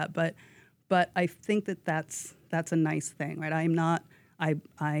 whatever with that, but I think that that's a nice thing, right?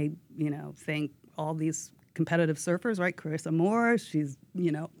 I think all these competitive surfers, right? Carissa Moore, she's,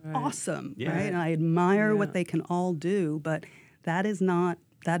 awesome, right? And I admire what they can all do, but that is not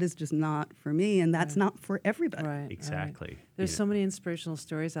that is just not for me, and that's not for everybody. Right. Exactly. Right. There's so many inspirational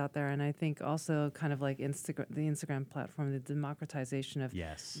stories out there, and I think also kind of like the Instagram platform, the democratization of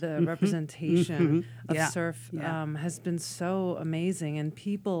the representation of surf has been so amazing, and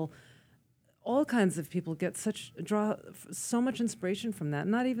people. All kinds of people draw so much inspiration from that.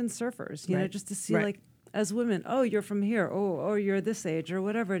 Not even surfers, you know, just to see like as women, oh, you're from here, oh, you're this age, or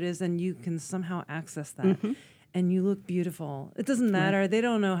whatever it is, and you can somehow access that, and you look beautiful. It doesn't matter; they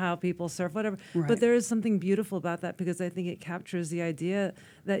don't know how people surf, whatever. But there is something beautiful about that because I think it captures the idea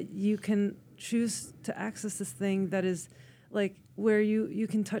that you can choose to access this thing that is like where you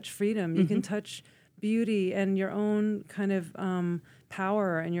can touch freedom, you can touch beauty and your own kind of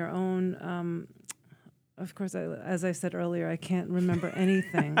power and your own. Of course, as I said earlier, I can't remember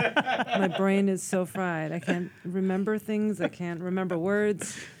anything. My brain is so fried. I can't remember things. I can't remember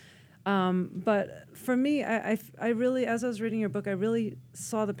words. But for me, I really, as I was reading your book, I really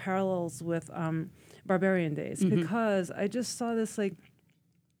saw the parallels with Barbarian Days because I just saw this like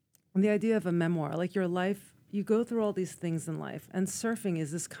the idea of a memoir, like your life. You go through all these things in life, and surfing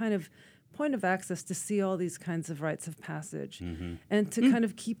is this kind of point of access to see all these kinds of rites of passage and to kind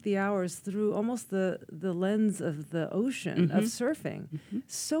of keep the hours through almost the lens of the ocean of surfing.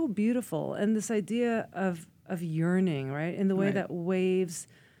 So beautiful. And this idea of yearning, right? In the way that waves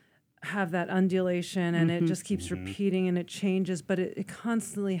have that undulation and it just keeps repeating and it changes, but it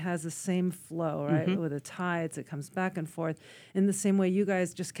constantly has the same flow, right? With the tides, it comes back and forth in the same way you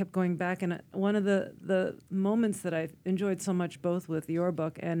guys just kept going back. And one of the moments that I've enjoyed so much, both with your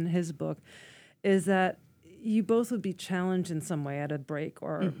book and his book, is that you both would be challenged in some way at a break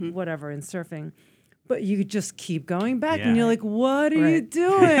or whatever in surfing. But you just keep going back, and you're like, "What are you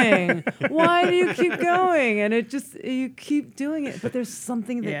doing? Why do you keep going?" And you keep doing it. But there's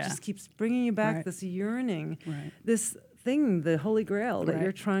something that just keeps bringing you back. This yearning, this thing, the Holy Grail that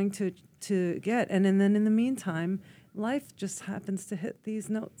you're trying to get. And then in the meantime, life just happens to hit these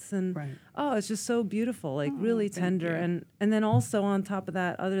notes, and it's just so beautiful, like really tender. And then also on top of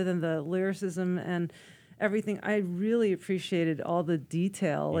that, other than the lyricism and everything, I really appreciated all the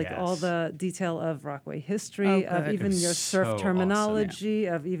detail, like all the detail of Rockaway history, of even your surf terminology,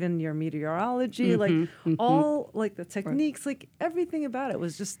 of even your meteorology, like all like the techniques, like everything about it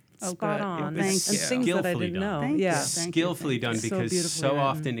was just spot on. And things that I didn't know. Skillfully done, because so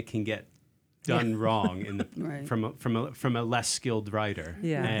often it can get done wrong in the from a less skilled writer.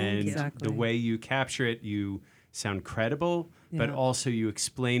 And the way you capture it, you sound credible, but also you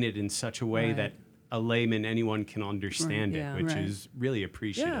explain it in such a way that a layman, anyone can understand it, which is really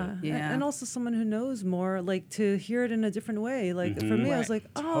appreciative. And also someone who knows more, like to hear it in a different way. Like for me, I was like,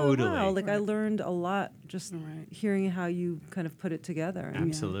 oh, wow. Like I learned a lot just hearing how you kind of put it together.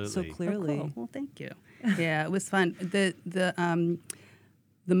 Absolutely. So clearly. Oh, cool. Well, thank you. Yeah, it was fun. The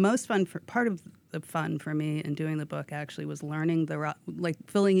most fun part of the fun for me in doing the book actually was learning like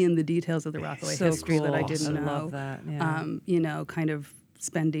filling in the details of the Rockaway history that I didn't know. I love that. Yeah. Kind of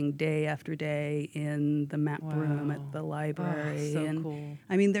spending day after day in the map room at the library. So cool.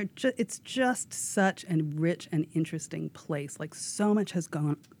 I mean, it's just such a rich and interesting place. Like so much has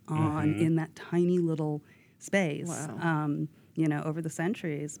gone on in that tiny little space, over the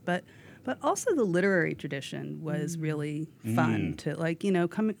centuries. But also the literary tradition was really fun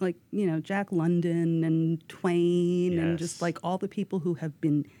to Jack London and Twain and just like all the people who have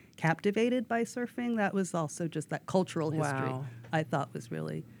been captivated by surfing. That was also just that cultural history I thought was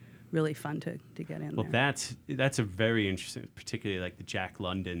really, really fun to get in there. Well, that's a very interesting, particularly like the Jack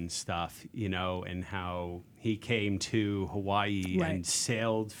London stuff, and how he came to Hawaii and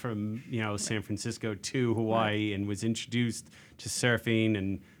sailed from, San Francisco to Hawaii and was introduced to surfing,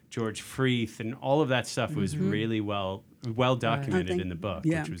 and George Freeth, and all of that stuff was really well documented in the book,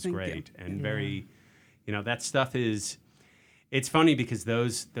 which was great. And very, that stuff is, it's funny because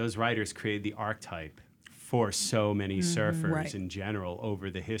those writers created the archetype for so many surfers in general over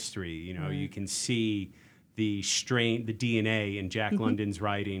the history. You can see the DNA in Jack London's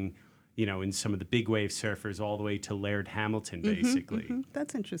writing, in some of the big wave surfers all the way to Laird Hamilton, basically.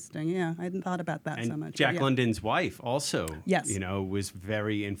 That's interesting. Yeah, I hadn't thought about that so much. Jack London's wife also, was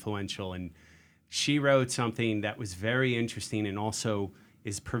very influential, and she wrote something that was very interesting and also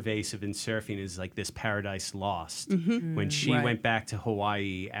is pervasive in surfing, is like this Paradise Lost. When she went back to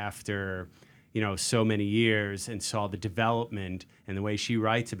Hawaii after, so many years and saw the development, and the way she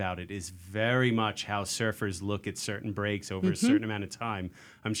writes about it is very much how surfers look at certain breaks over a certain amount of time.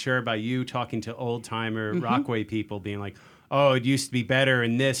 I'm sure by you talking to old-timer Rockaway people being like, oh, it used to be better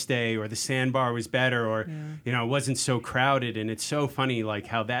in this day, or the sandbar was better, or, it wasn't so crowded. And it's so funny, like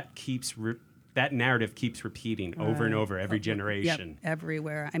how that keeps that narrative keeps repeating over and over every generation. Yep,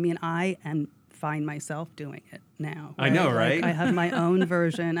 everywhere. I mean, find myself doing it now. I know, right? Like, I have my own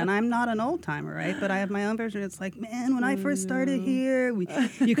version, and I'm not an old timer, right? But I have my own version. It's like, man, when I first started here,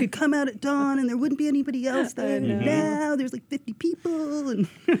 you could come out at dawn, and there wouldn't be anybody else there. And now there's like 50 people. And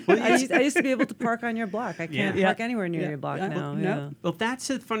I used to be able to park on your block. I can't park anywhere near your block now. No. Well, that's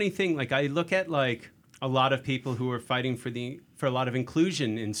a funny thing. Like, I look at like a lot of people who are fighting for a lot of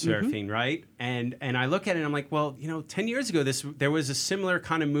inclusion in surfing, right? And I look at it and I'm like, well, 10 years ago, there was a similar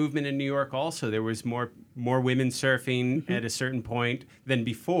kind of movement in New York also. There was more women surfing at a certain point than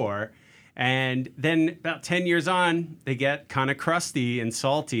before. And then about 10 years on, they get kind of crusty and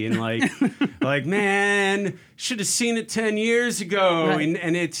salty and like, man, should have seen it 10 years ago. Right.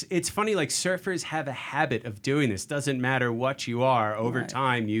 And it's funny, like surfers have a habit of doing this. Doesn't matter what you are, over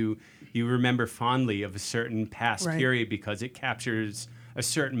time you remember fondly of a certain past period because it captures a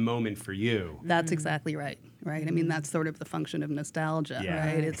certain moment for you. That's exactly right. Right. I mean, that's sort of the function of nostalgia,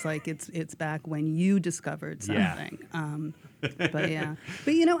 right? It's like it's back when you discovered something. But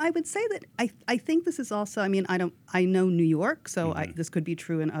I would say that I think this is also, I mean, I know New York, so this could be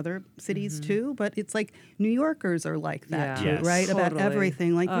true in other cities too, but it's like New Yorkers are like that too, right? Totally. About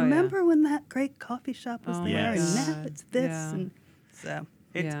everything. Like, remember when that great coffee shop was there and now it's this and so.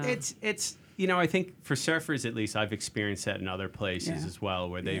 It's I think for surfers at least, I've experienced that in other places as well,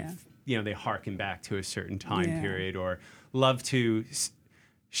 where they've they harken back to a certain time period or love to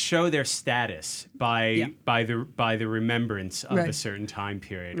show their status by the remembrance of a certain time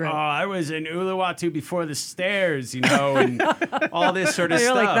period. Right. Oh, I was in Uluwatu before the stairs, and all this sort of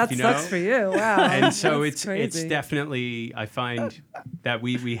stuff. You're like, that sucks for you. Wow. And so it's definitely, I find that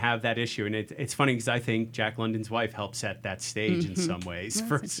we have that issue, and it's funny because I think Jack London's wife helped set that stage in some ways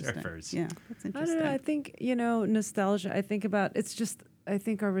for surfers. Yeah, that's interesting. I don't know. I think nostalgia. I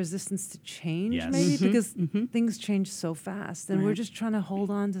think our resistance to change, maybe, because things change so fast. And we're just trying to hold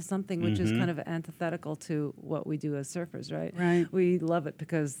on to something which is kind of antithetical to what we do as surfers, right? Right. We love it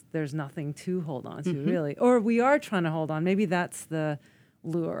because there's nothing to hold on to, really. Or we are trying to hold on. Maybe that's the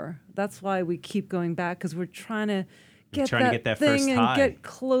lure. That's why we keep going back, because we're trying to get that thing and get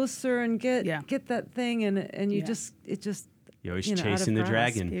closer and get that thing. And you just, you're always chasing the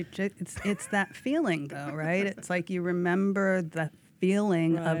dragon. It's that feeling, though, right? It's like you remember that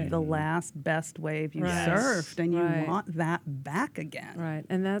feeling of the last best wave you surfed, and you want that back again. Right,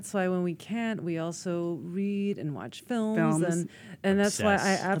 and that's why when we can't, we also read and watch films. And that's why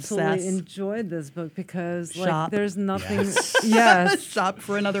I absolutely enjoyed this book, because there's nothing. Shop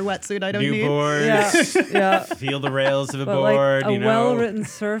for another wetsuit I don't need. New boards. Feel the rails of a board. Like a well-written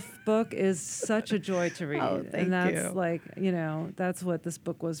surf book is such a joy to read. Thank you. That's what this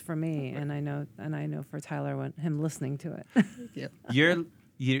book was for me, and I know for Tyler, him listening to it.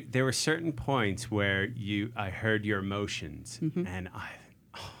 There were certain points where I heard your emotions, and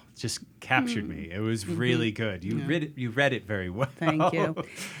just captured me. It was really good. You read it very well. Thank you.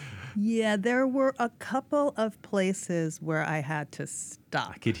 Yeah, there were a couple of places where I had to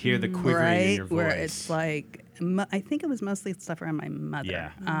stop. I could hear the quivering in your voice. Where it's like, I think it was mostly stuff around my mother.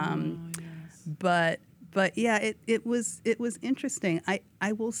 Yeah. But yeah, it was interesting.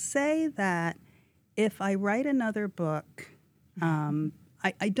 I will say that if I write another book,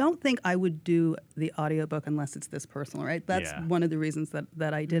 I don't think I would do the audiobook unless it's this personal, right? That's one of the reasons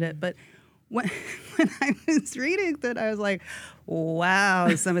that I did it. But when I was reading that, I was like,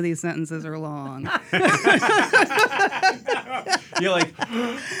 wow, some of these sentences are long. You're like,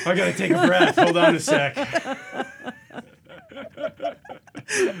 I gotta take a breath. Hold on a sec.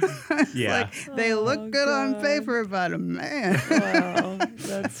 Like, they look good on paper, but man. Wow,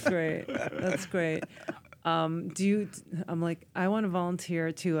 that's great. That's great. I'm like, I want to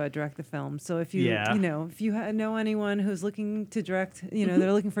volunteer to direct the film. So if you, if you know anyone who's looking to direct,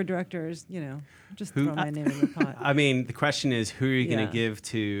 they're looking for directors, just throw my name in the pot. I mean, the question is, who are you going to give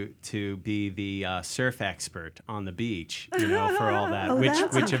to be the surf expert on the beach, for all that?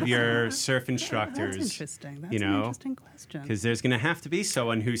 Which of your surf instructors? That's interesting. That's an interesting question. Because there's going to have to be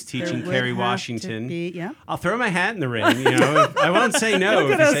someone who's teaching Kerry Washington. I'll throw my hat in the ring. I won't say no.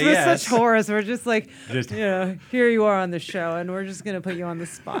 Look at if us, you say we're yes. such whores. We're just like, here you are on the show, and we're just going to put you on the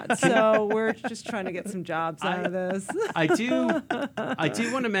spot. So we're just trying to get some jobs out of this. I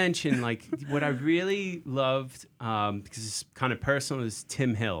do want to mention, like, what I really loved, because it's kind of personal, is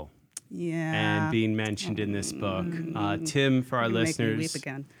Tim Hill. Yeah. And being mentioned in this book. Tim, for our listeners make me weep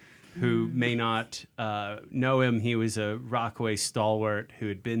again. Who may not know him, he was a Rockaway stalwart who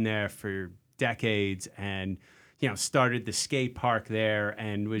had been there for decades and started the skate park there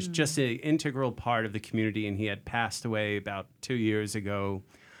and was just an integral part of the community. And he had passed away about 2 years ago.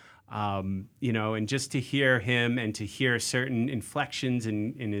 You know, and just to hear him and to hear certain inflections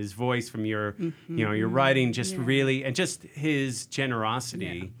in his voice from your, you know, your writing, just really, and just his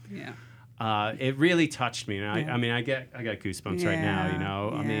generosity. It really touched me, and I mean, I got goosebumps right now. You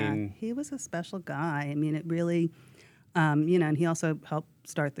know, I mean, he was a special guy. I mean, it really, you know, and he also helped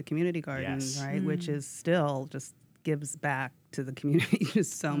start the community garden, right? Which is still just gives back to the community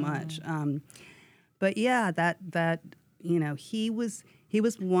just so much. But yeah, that you know, he was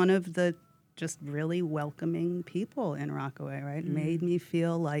one of the just really welcoming people in Rockaway, right? Made me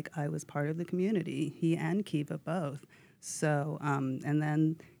feel like I was part of the community. He and Kiva both. So, and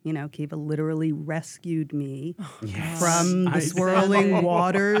then, you know, Kiva literally rescued me from the swirling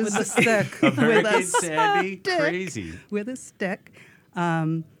waters with a stick. Of Hurricane Sandy, crazy. With a stick.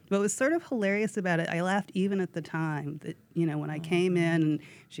 What was sort of hilarious about it, I laughed even at the time that, you know, when I came in and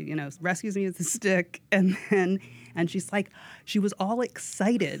she, you know, rescues me with the stick, and she's like, she was all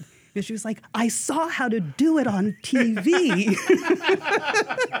excited. And she was like, I saw how to do it on TV.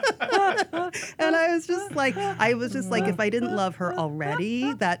 And I was just like, if I didn't love her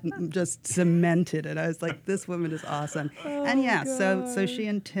already, that just cemented it. I was like, this woman is awesome. And yeah, so she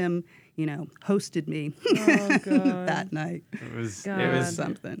and Tim, you know, hosted me that night. It was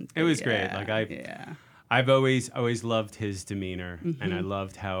something. It was great. Like I've always loved his demeanor, and I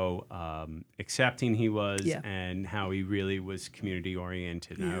loved how accepting he was, and how he really was community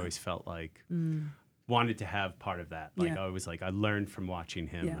oriented. And I always felt like wanted to have part of that. Like I was like, I learned from watching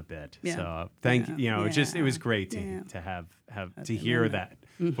him a bit. So you know, it was great to have to hear that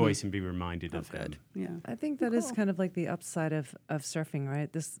voice and be reminded of him. Yeah, I think that is kind of like the upside of surfing,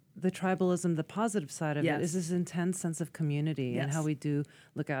 right? The tribalism, the positive side of it is this intense sense of community and how we do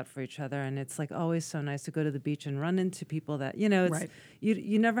look out for each other. And it's like always so nice to go to the beach and run into people that, you know, it's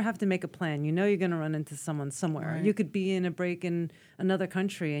you never have to make a plan. You know you're going to run into someone somewhere. You could be in a break in another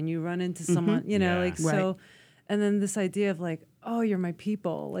country and you run into someone, you know, like so. And then this idea of like, oh, you're my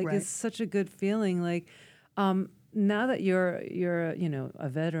people. Like it's such a good feeling. Like, now that you're you know, a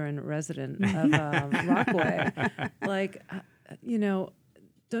veteran resident of Rockaway, like, you know,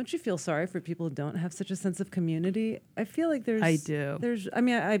 don't you feel sorry for people who don't have such a sense of community? I feel like I do. I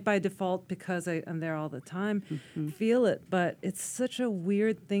mean, I by default, because I'm there all the time, feel it. But it's such a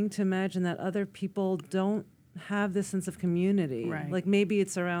weird thing to imagine that other people don't have this sense of community. Right. Like maybe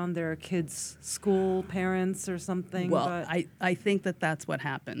it's around their kids' school, parents, or something. Well, but I think that's what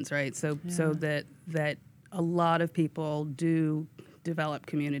happens, right? So that a lot of people do develop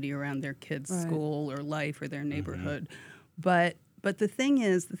community around their kids' school or life or their neighborhood. But the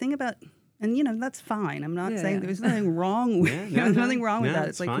thing about, and you know, that's fine. I'm not saying there's nothing wrong with there's nothing wrong with that.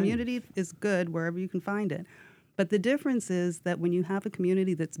 It's like fine. Community is good wherever you can find it. But the difference is that when you have a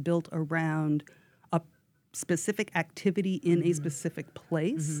community that's built around a specific activity in a specific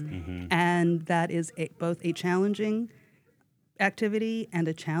place, and that is both a challenging activity and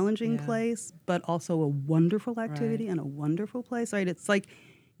a challenging place, but also a wonderful activity and a wonderful place, right? It's like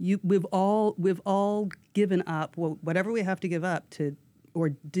we've all given up whatever we have to give up to or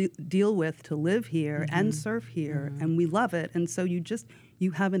deal with to live here and surf here, and we love it. And so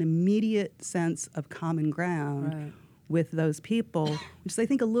you have an immediate sense of common ground with those people, which is, I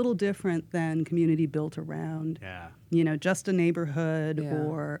think, a little different than community built around, you know, just a neighborhood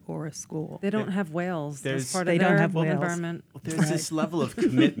or a school. They don't have whales. They don't have whales. Environment. Well, there's this level of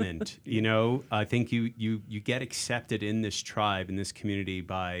commitment, you know. I think you get accepted in this tribe, in this community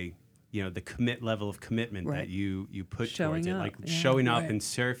by, you know, the level of commitment that you put showing towards it, up, like showing up and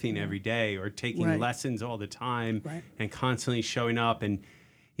surfing every day, or taking lessons all the time, and constantly showing up. And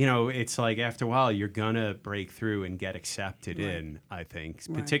you know, it's like after a while you're gonna break through and get accepted in. I think,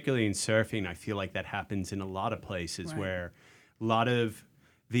 particularly in surfing, I feel like that happens in a lot of places where a lot of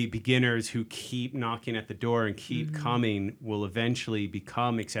the beginners who keep knocking at the door and keep coming will eventually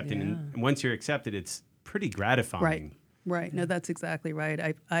become accepted. And once you're accepted, it's pretty gratifying. Right. No, that's exactly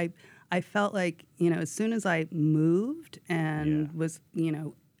right. I felt like, you know, as soon as I moved and was, you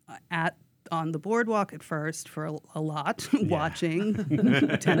know, on the boardwalk at first for a lot, watching,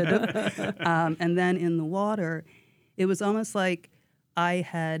 tentative, and then in the water, it was almost like I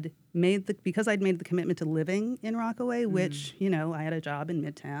had because I'd made the commitment to living in Rockaway, which, you know, I had a job in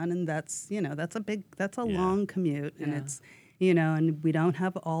Midtown, and that's a long commute, and it's, you know, and we don't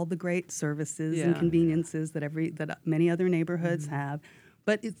have all the great services and conveniences that many other neighborhoods have.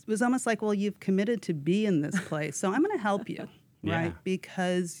 But it was almost like, well, you've committed to be in this place, so I'm going to help you, right?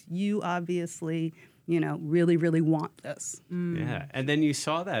 Because you obviously, you know, really, really want this. Yeah, and then you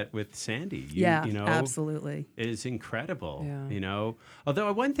saw that with Sandy. You know, absolutely. It is incredible, you know.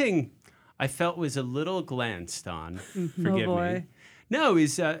 Although one thing I felt was a little glanced on, forgive me. No,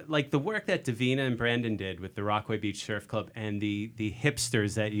 is like the work that Davina and Brandon did with the Rockaway Beach Surf Club and the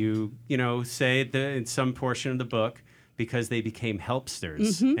hipsters that you say in some portion of the book, because they became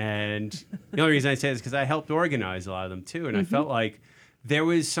helpsters. And the only reason I say this is because I helped organize a lot of them too. And I felt like there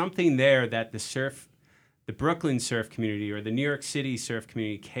was something there that the Brooklyn surf community or the New York City surf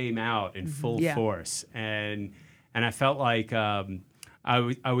community came out in full force. And I felt like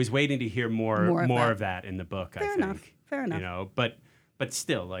I was waiting to hear more of that in the book, Fair enough. But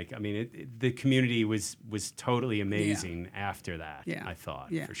still, like, I mean, the community was totally amazing after that, I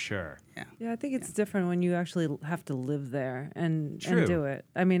thought, for sure. Yeah, I think it's different when you actually have to live there and True. do it.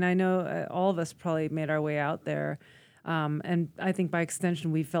 I mean, I know all of us probably made our way out there. And I think by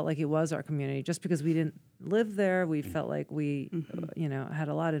extension, we felt like it was our community. Just because we didn't live there, we felt like we, had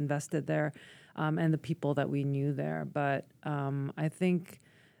a lot invested there, and the people that we knew there. But I think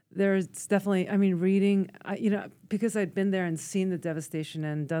there's definitely, I mean, reading, because I'd been there and seen the devastation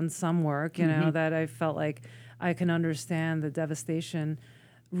and done some work, that I felt like I can understand the devastation.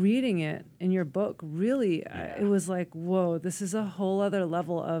 Reading it in your book, really, it was like, whoa, this is a whole other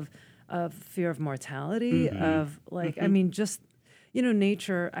level of fear of mortality, of like, I mean, just,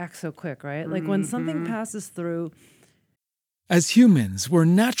 nature acts so quick, right? Like when something passes through. As humans, we're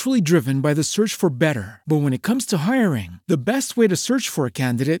naturally driven by the search for better. But when it comes to hiring, the best way to search for a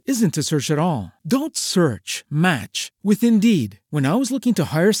candidate isn't to search at all. Don't search, match with Indeed. When I was looking to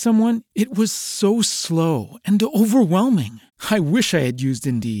hire someone, it was so slow and overwhelming. I wish I had used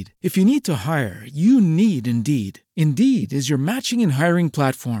Indeed. If you need to hire, you need Indeed. Indeed is your matching and hiring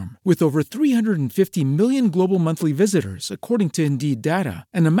platform with over 350 million global monthly visitors, according to Indeed data,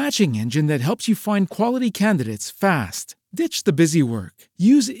 and a matching engine that helps you find quality candidates fast. Ditch the busy work.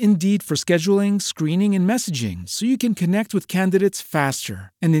 Use Indeed for scheduling, screening, and messaging so you can connect with candidates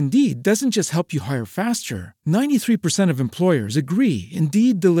faster. And Indeed doesn't just help you hire faster. 93% of employers agree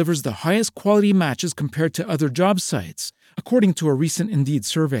Indeed delivers the highest quality matches compared to other job sites, according to a recent Indeed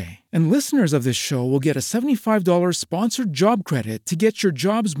survey. And listeners of this show will get a $75 sponsored job credit to get your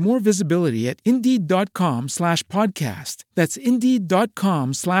jobs more visibility at Indeed.com/podcast. That's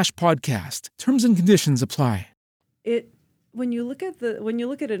Indeed.com/podcast. Terms and conditions apply. When you look at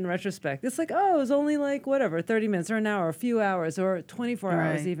it in retrospect, it's like, oh, it was only like whatever, 30 minutes or an hour, a few hours, or 24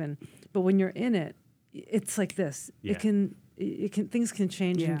 hours even. But when you're in it, it's like this. Yeah. Things can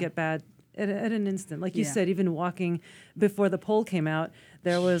change and get bad at an instant. Like you said, even walking before the poll came out,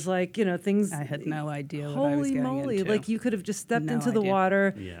 there was like, things. I had no idea what I was Holy getting moly! into. Like you could have just stepped No into the idea.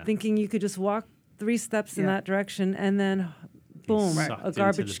 water, Yeah. thinking you could just walk 3 steps in that direction, and then boom, sucked a into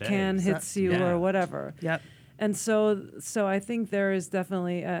garbage the can bay. hits you Yeah. or whatever. Yep. And so I think there is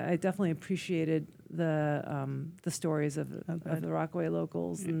definitely, I definitely appreciated the stories of the Rockaway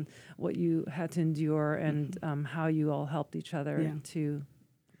locals and what you had to endure and how you all helped each other to,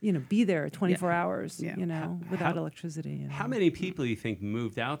 be there 24 hours, without electricity. How many people do you think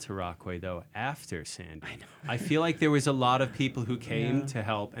moved out to Rockaway, though, after Sandy? I feel like there was a lot of people who came to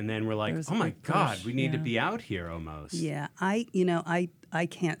help and then were like, was oh, a my big God, push, we need to be out here almost. Yeah, I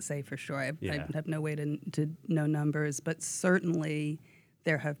can't say for sure. I have no way to know numbers, but certainly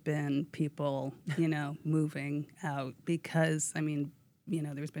there have been people, moving out because,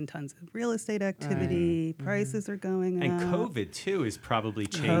 there's been tons of real estate activity, prices are going And up. COVID, too, has probably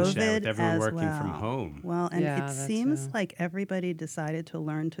changed that with everyone working from home. Well, and Yeah, it that seems too. like everybody decided to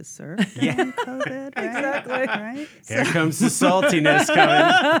learn to surf during COVID, right? Exactly. Right? Here comes the saltiness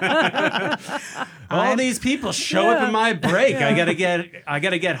coming. All these people show up in my break. I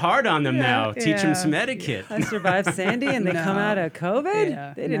gotta get hard on them now. Teach them some etiquette. I survived Sandy and they come out of COVID.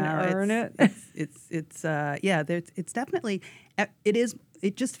 Yeah. They didn't No, earn it. It's definitely,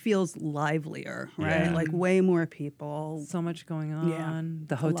 it just feels livelier, right? Yeah. Like way more people. So much going on. Yeah.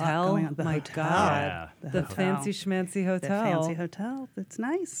 The A lot hotel. going on. The My hotel. God. Yeah. The fancy schmancy The hotel. fancy hotel. It's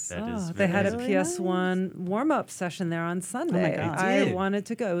nice. That is They had a very PS1 warm-up session there on Sunday. God. I They did. wanted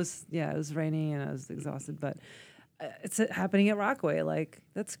to go. It was raining and I was exhausted, but it's happening at Rockaway. Like,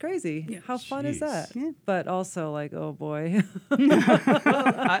 that's crazy. How fun is Jeez. that? Yeah. But also, like, oh boy.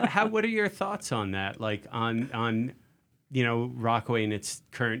 What are your thoughts on that? Like on Rockaway and its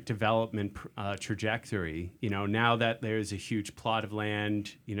current development trajectory. Now that there's a huge plot of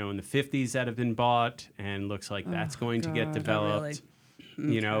land, in the 50s that have been bought, and looks like that's going to get God. developed.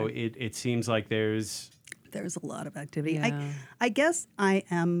 It seems like there's There's a lot of activity. Yeah. I guess I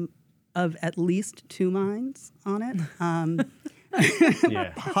am of at least 2 minds on it.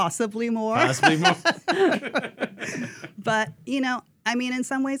 Possibly more. possibly more. But, I mean, in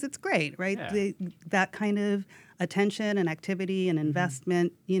some ways, it's great, right? Yeah. That kind of attention and activity and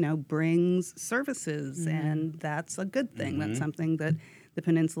investment, brings services, and that's a good thing. That's something that the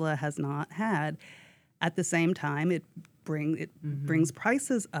peninsula has not had. At the same time, it brings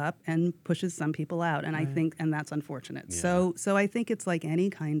prices up and pushes some people out, and I think, and that's unfortunate. Yeah. So I think it's like any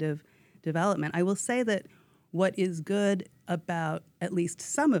kind of development. I will say that what is good about at least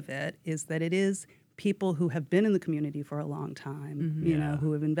some of it is that it is people who have been in the community for a long time,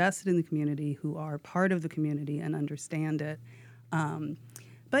 who have invested in the community, who are part of the community and understand it.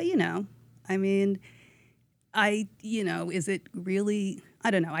 But, I mean, is it really,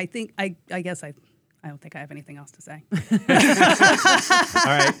 I don't know. I think, I guess I don't think I have anything else to say. All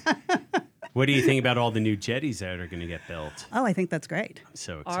right. What do you think about all the new jetties that are going to get built? Oh, I think that's great.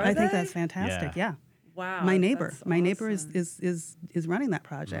 So Are excited. I think they? that's fantastic. Yeah. Wow. My neighbor that's is running that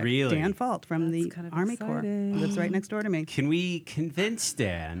project. Really? Dan Fault from That's the kind of Army Corps lives right next door to me. Can we convince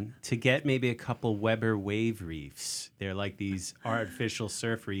Dan to get maybe a couple Weber wave reefs? They're like these artificial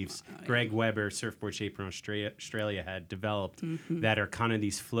surf reefs Greg Weber, Surfboard Shaper in Australia, had developed that are kind of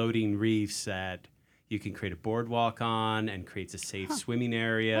these floating reefs that you can create a boardwalk on and creates a safe swimming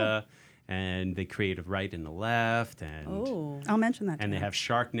area. And they create a right and a left, and I'll mention that. and they have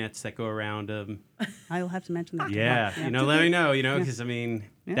shark nets that go around them. I will have to mention that. to Yeah, him. let me know, because I mean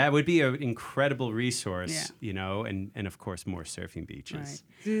that would be an incredible resource, Yeah. and of course more surfing beaches.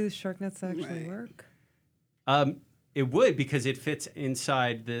 Right. Do shark nets actually work? It would, because it fits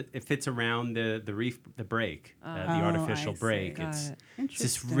inside it fits around the reef, the break, the artificial I see. break. Got It's it.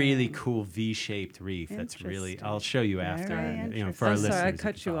 this really cool V-shaped reef. That's really. I'll show you after. Very For our I'm listeners. sorry, I if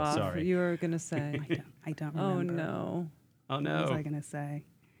cut you you follow. off. Sorry. You were going to say. I don't Oh, remember. no. Oh What was I no. going to say?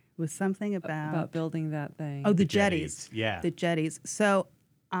 It was something About building that thing. Oh, the jetties. jetties. Yeah. The jetties. So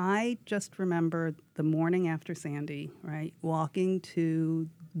I just remember the morning after Sandy, right, walking to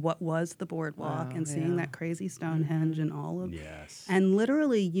what was the boardwalk Wow, and seeing yeah. that crazy Stonehenge and all of Yes. and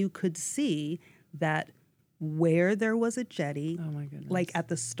literally you could see that where there was a jetty, Oh, my goodness. like at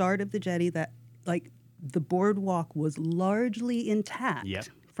the start of the jetty, that like the boardwalk was largely intact Yep.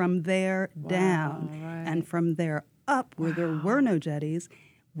 from there down, right. and from there up where there were no jetties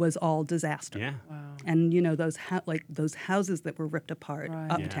was all disaster. Yeah. Wow. And those those houses that were ripped apart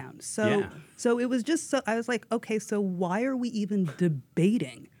Right. uptown. Yeah. So Yeah. so it was just so I was like, okay, so why are we even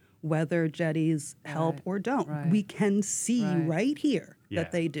debating whether jetties help Right. or don't? Right. We can see Right. right here Yeah.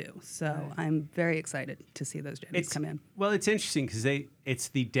 that they do. So I'm very excited to see those jetties come in. Well, it's interesting because it's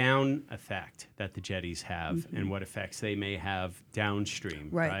the down effect that the jetties have and what effects they may have downstream,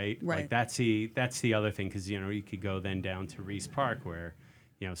 Right, right? right. Like that's the other thing, because you could go then down to Reese Park where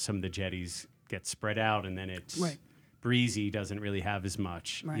some of the jetties get spread out and then it's Right. breezy, doesn't really have as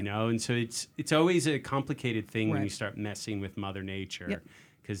much, Right. and so it's always a complicated thing when you Right. start messing with Mother Nature, Yep.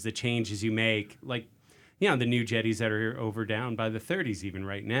 because the changes you make, like the new jetties that are over down by the 30s, even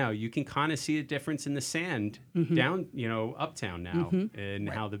right now, you can kind of see a difference in the sand down, uptown now, and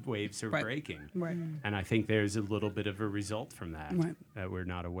how the waves are Right. breaking. Right. And I think there's a little bit of a result from that Right. that we're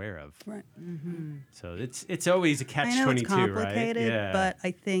not aware of. Right. So it's always a I know catch-22, it's complicated, right? Yeah. but I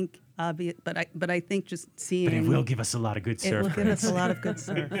think but I think just seeing But it will give us a lot of good it will surf. give us a lot of good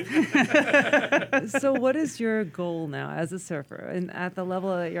surf. So what is your goal now as a surfer, and at the level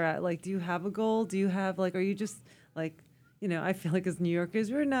that you're at? Like, do you have a goal? Do you have are you just like, I feel like as New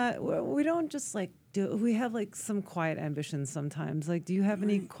Yorkers, we don't just we have like some quiet ambitions sometimes. Like, do you have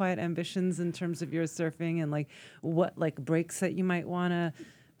any quiet ambitions in terms of your surfing, and what breaks that you might want to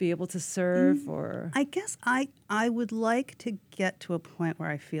be able to serve? Or I guess I would like to get to a point where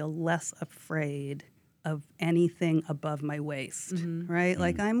I feel less afraid of anything above my waist, right?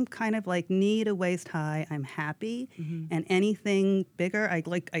 Like I'm kind of like knee to waist high. I'm happy, and anything bigger,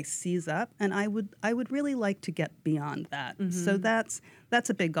 I seize up, and I would really like to get beyond that. So that's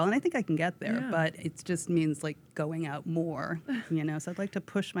a big goal, and I think I can get there. But it just means like going out more, So I'd like to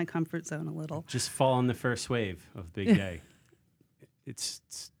push my comfort zone a little. Just fall on the first wave of Big Day. It's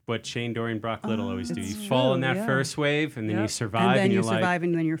what Shane Dorian Brock Little always do. You it's fall in true, that yeah. first wave, and then you Yep. survive, And then you you're survive, like,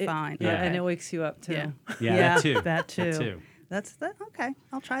 and then you're fine. yeah, and Okay. it wakes you up too. Yeah. Yeah, that too. That too. That too. That's that. Okay,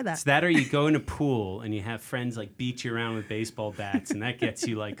 I'll try that. It's that, or you go in a pool and you have friends beat you around with baseball bats, and that gets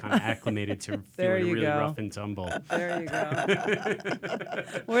you kind of acclimated to There feeling you really go. rough and tumble. There you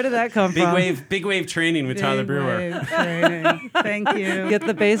go. Where did that come from? Big wave training with Tyler Big Brewer. wave training. Thank you. Get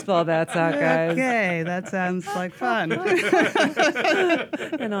the baseball bats out, guys. Okay, that sounds like fun.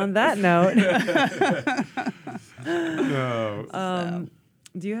 And on that note, No.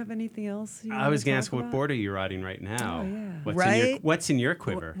 do you have anything else? I was going to ask, what board are you riding right now? Oh, yeah. What's Right. what's in your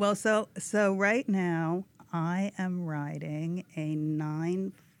quiver? Well, so right now I am riding a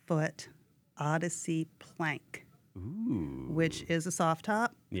 9-foot Odyssey plank, which is a soft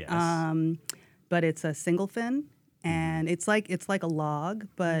top. Yes. But it's a single fin, and it's like a log,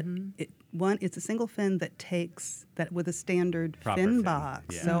 but it's a single fin that with a standard Proper fin fin,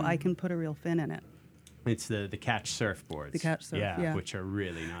 box, yeah. so I can put a real fin in it. It's the catch surfboards. The catch surf, yeah. Which are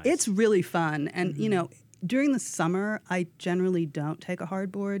really nice. It's really fun, and during the summer, I generally don't take a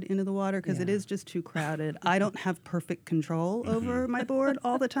hard board into the water because it is just too crowded. I don't have perfect control over my board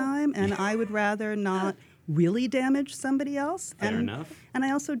all the time, and I would rather not really damage somebody else. Fair enough. And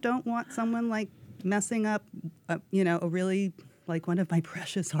I also don't want someone like messing up, a really like one of my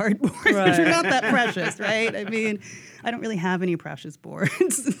precious hard boards, which are not that precious, right? I mean, I don't really have any precious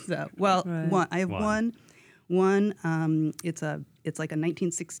boards. So, one. I have one. It's like a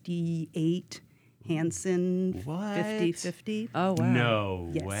 1968 Hansen 50/50. Oh, wow. No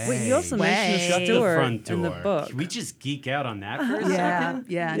Yes. way. Wait, you also mentioned Shut the Stewart front door. in the book. Can we just geek out on that for a Yeah, second?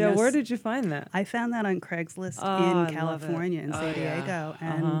 yeah. Yeah, no, where did you find that? I found that on Craigslist Oh, I love in California, it. in Oh, San yeah. Diego,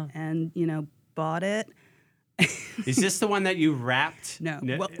 Uh-huh. and bought it. Is this the one that you wrapped No.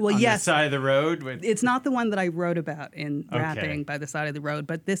 on Yes. the side of the road? With... It's not the one that I wrote about in Okay. Rapping by the Side of the Road,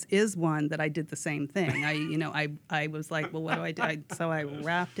 but this is one that I did the same thing. I was like, well, what do I do? So I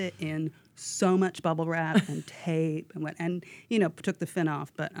wrapped it in so much bubble wrap and tape and took the fin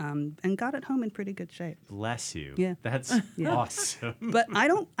off, but and got it home in pretty good shape. Bless you. Yeah. That's awesome. But I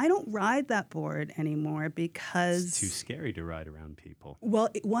don't ride that board anymore because It's too scary to ride around people. well,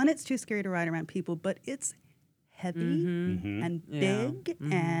 one, it's too scary to ride around people, but it's heavy and big,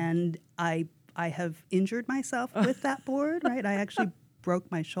 and I have injured myself with that board. Right, I actually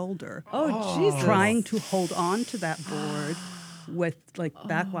broke my shoulder. Oh, Jesus. Trying to hold on to that board with like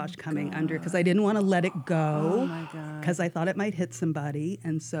backwash coming under because I didn't want to let it go. Oh, my God. Because I thought it might hit somebody,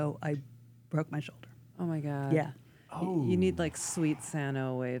 and so I broke my shoulder. Oh, my God. Yeah. You need like sweet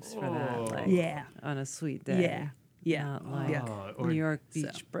Sano waves for that. Like, Yeah. on a sweet day. Yeah. Yeah. Not like Yeah. or New York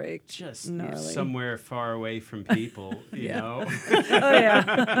beach break. Just gnarly. somewhere far away from people, you know? Oh,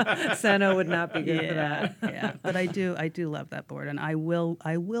 yeah. Sano would not be good for that. Yeah. But I do love that board, and I will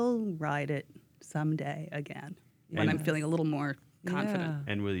ride it someday again when I'm feeling a little more confident.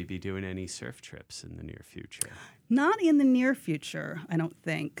 And will you be doing any surf trips in the near future? Not in the near future, I don't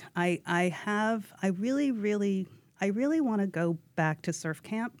think. I really want to go back to surf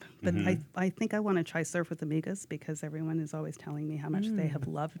camp, but I think I want to try Surf with Amigas because everyone is always telling me how much they have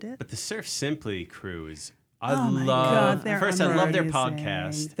loved it. But the Surf Simply crew is, Oh my God, they're first, I love their amazing.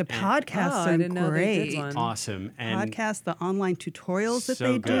 podcast. The podcasts I are didn't know they did great. one. Awesome. And Podcasts, the online tutorials that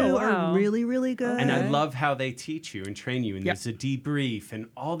So they good. do Oh, wow. are really, really good. And I love how they teach you and train you, and Yep. there's a debrief and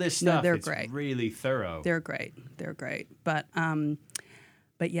all this No, stuff. they're it's great. really thorough. They're great. They're great. But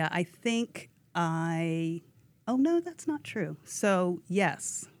yeah, I think oh no, that's not true. So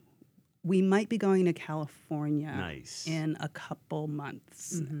yes, we might be going to California Nice. in a couple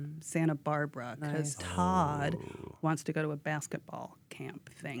months, Santa Barbara, because Todd wants to go to a basketball camp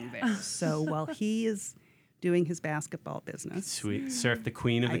thing there. So while he is doing his basketball business, Sweet. Surf the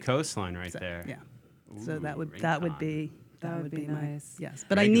queen of the coastline right there. yeah. So that would Rincon. be That would be my- nice. yes,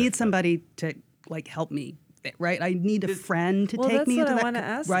 but I Regular need folk. somebody to like help me. Right, I need a friend to Well, take that's me what into I that. wanna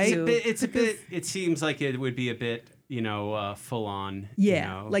ask right, you. It seems like it would be a bit, full on.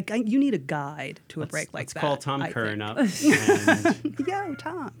 Yeah, you know. like you need a guide to a break like let's that. call Tom I Curran think. up. And Yo,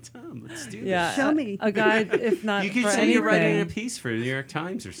 Tom. Tom, let's do Yeah. this. Show me. A guide, if not You could for say anything. you're writing a piece for the New York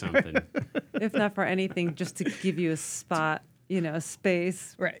Times or something. If not for anything, just to give you a spot, a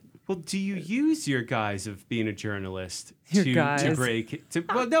space. Right. Well, do you use your guise of being a journalist Your to guise. break?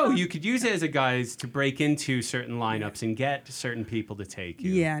 Well, no, you could use it as a guise to break into certain lineups and get certain people to take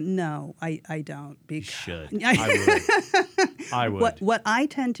you. Yeah, no, I don't. You Because should. I would. I would. what I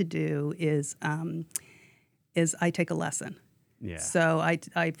tend to do is I take a lesson. Yeah. So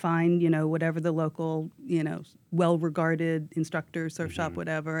I find, whatever the local, well-regarded instructor, surf shop,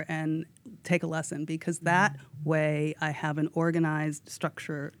 whatever, and take a lesson because that way I have an organized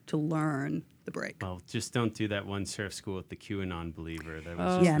structure to learn the break. Well, just don't do that one surf school with the QAnon believer. That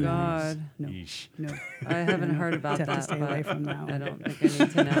was Oh, just Yeah, no. God. No, Yeesh. no. I haven't heard about Have to that. stay but away from that I one. don't think I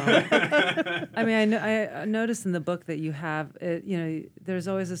need to know. I mean, I noticed in the book that you have, there's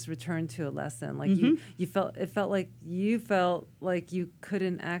always this return to a lesson. Like it felt like you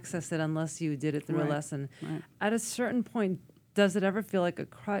couldn't access it unless you did it through a Right, lesson. right. At a certain point, does it ever feel like a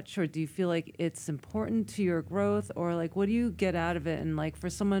crutch, or do you feel like it's important to your growth, or like what do you get out of it? And like for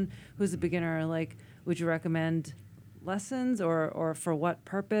someone who's a beginner, like would you recommend lessons, or for what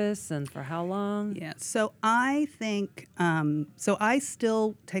purpose and for how long? Yeah. So I think I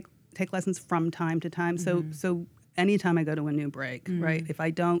still take take lessons from time to time. So anytime I go to a new break, right? If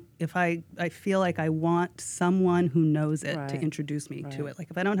I feel like I want someone who knows it to introduce me to it. Like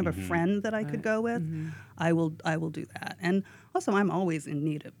if I don't have a friend that I could go with, I will do that. And also, I'm always in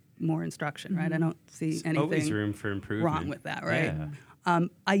need of more instruction, right? I don't see anything Always room for improvement. wrong with that, right? Yeah.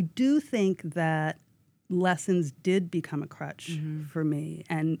 I do think that lessons did become a crutch for me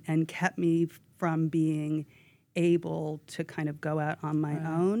and kept me from being able to kind of go out on my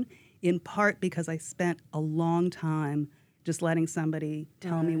own, in part because I spent a long time just letting somebody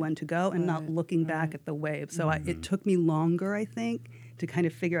tell me when to go and not looking back at the wave. So it took me longer, I think, to kind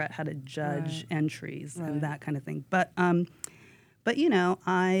of figure out how to judge entries and that kind of thing. But you know,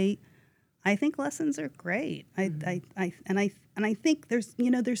 I think lessons are great. I think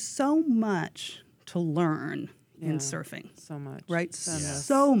there's so much to learn in surfing. So much. Right?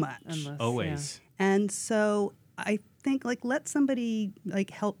 So much. Endless, Always. And so I think let somebody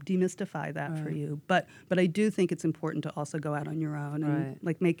help demystify that for you. But I do think it's important to also go out on your own and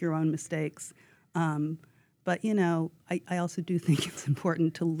make your own mistakes. But you know, I also do think it's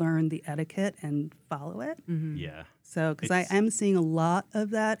important to learn the etiquette and follow it. Yeah. So because I am seeing a lot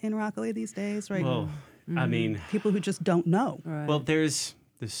of that in Rockaway these days, right? Well, I mean, people who just don't know. Well, there's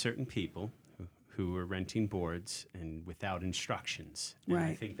certain people who are renting boards and without instructions. And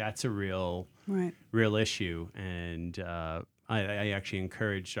I think that's a real issue. And I actually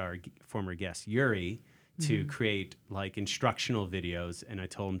encouraged our former guest, Yuri, to create instructional videos. And I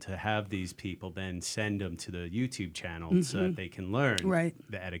told him to have these people then send them to the YouTube channel so that they can learn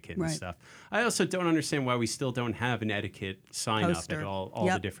the etiquette and stuff. I also don't understand why we still don't have an etiquette sign up at all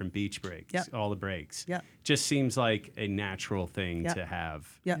the different beach breaks, all the breaks. Just seems like a natural thing to have.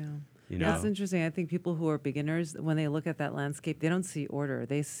 You know? That's interesting. I think people who are beginners, when they look at that landscape, they don't see order.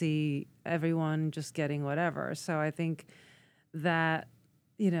 They see everyone just getting whatever. So I think that,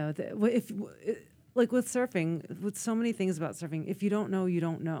 you know, like with surfing, with so many things about surfing, if you don't know, you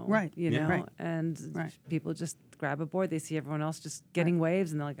don't know. Right. You know? And people just grab a board. They see everyone else just getting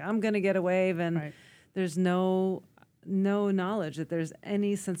waves, and they're like, I'm going to get a wave. And there's no knowledge that there's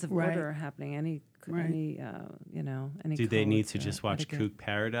any sense of order happening, any Do they need to just watch Kook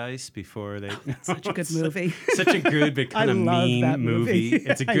Paradise before they? Such a good movie. Such a good but kind of mean movie.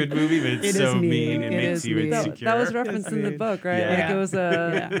 It's a good movie, but it's so mean. It makes you insecure. That was referenced in the book, right? Yeah. Like it was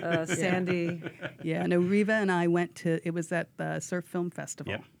a Sandy. Yeah, no, Riva and I went to, it was at the Surf Film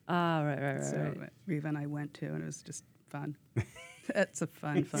Festival. Yep. Ah, right. So Riva and I went to, and it was just fun. It's a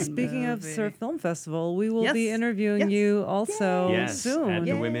fun Speaking of movie. Surf Film Festival, we will be interviewing you also soon. At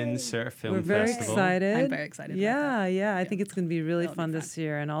the Women's Surf Film We're very Festival. excited. I'm very excited. Yeah. I think it's going to be really fun this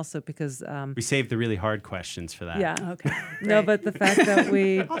year, and also because We saved the really hard questions for that. Yeah. Okay. No, but the fact that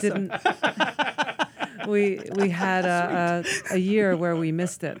we didn't. We had a year where we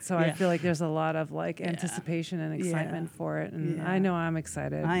missed it, so I feel like there's a lot of anticipation and excitement for it, and I know I'm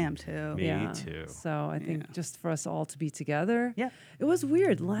excited. I am too. Me too. So I think just for us all to be together. Yeah. It was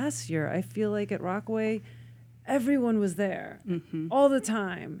weird last year. I feel like at Rockaway, everyone was there all the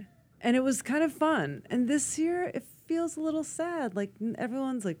time, and it was kind of fun. And this year, it feels a little sad. Like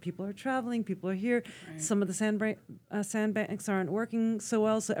everyone's people are traveling, people are here. Some of the sandbanks aren't working so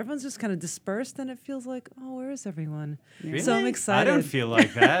well, so everyone's just kind of dispersed, and it feels like, oh, where is everyone? Really? So I'm excited. I don't feel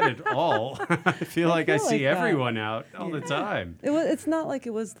like that at all. I feel like I see like that. everyone out all the time. It's not like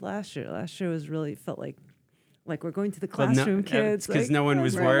it was last year. Last year was really felt like we're going to the classroom, kids. Because no one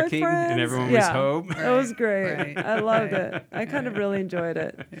was working and everyone was home. It was great. I loved it. I kind of really enjoyed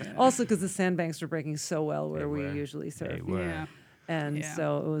it. Also, because the sandbanks were breaking so well where we usually surf. They were. Yeah. And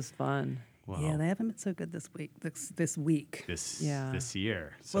so it was fun. Wow. Yeah, they haven't been so good this week. This week. This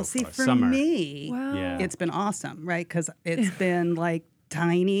year. So Well, see, far. for Summer. me, Yeah. it's been awesome, right? Because it's been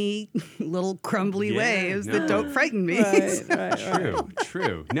tiny, little crumbly waves that don't frighten me.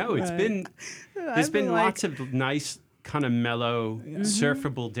 True. No, it's been. There's been lots of nice, kind of mellow,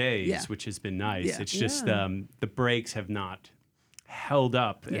 surfable days, which has been nice. Yeah. It's just the breaks have not held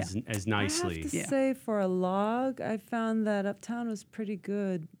up as nicely. I have to say, for a log, I found that Uptown was pretty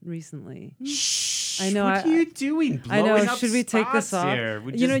good recently. Shh! I know. What are you doing? I know. Blowing up Should we take this spots off? here?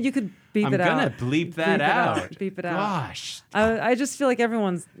 You know, you could beep it out. I'm gonna bleep that out. Beep it out. Gosh. I just feel like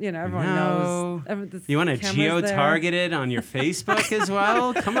everyone knows. You want to geo-target it on your Facebook as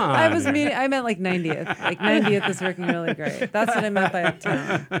well? Come on. I meant 90th. 90th is working really great. That's what I meant by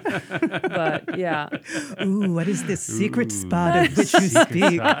Uptown. But yeah. Ooh, what is this secret spot of which you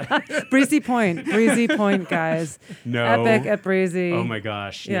speak? Breezy Point, guys. No. Epic at Breezy. Oh my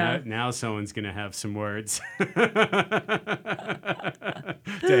gosh. Yeah. Now someone's gonna have some words.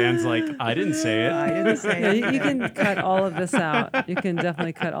 Diane's like, I didn't say it. I didn't say Yeah, it. you can cut all of this out. You can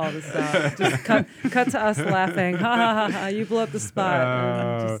definitely cut all this out. Just cut to us laughing. Ha ha ha ha! You blew up the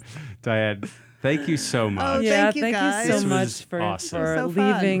spot. Diane, thank you so much. Thank you, guys. you so This much was for awesome. So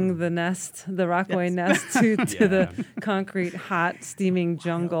leaving the nest, the Rockaway nest, to Yeah. the concrete, hot, steaming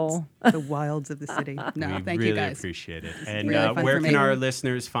jungle. The wilds of the city. No, We thank really you guys. appreciate it. And really fun where for can me. our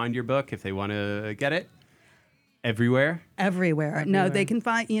listeners find your book if they want to get it? Everywhere? Everywhere. No, they can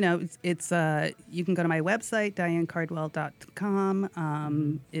find, it's you can go to my website,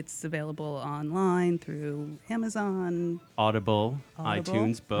 dianecardwell.com. It's available online through Amazon. Audible. Audible.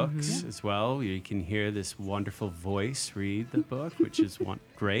 iTunes books as well. You can hear this wonderful voice read the book, which is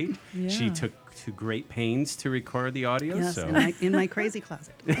great. She Yeah. took to great pains to record the audio. Yes, so in my crazy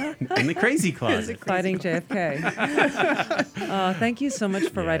closet. in the crazy closet. Fighting JFK. Thank you so much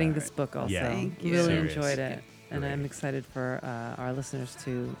for writing this book also. Yeah. Thank you. Really Serious. enjoyed it. And Great. I'm excited for our listeners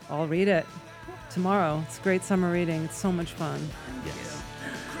to all read it tomorrow. It's great summer reading. It's so much fun. Yes.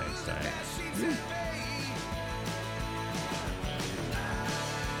 Thanks, Diane.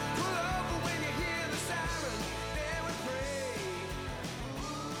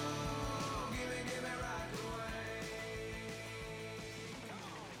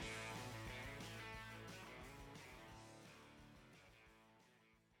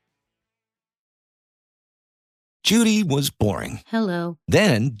 Judy was boring. Hello.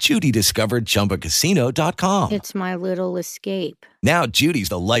 Then Judy discovered ChumbaCasino.com. It's my little escape. Now Judy's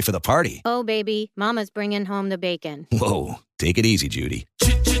the life of the party. Oh, baby, mama's bringing home the bacon. Whoa, take it easy, Judy.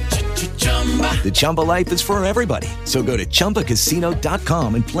 The Chumba life is for everybody. So go to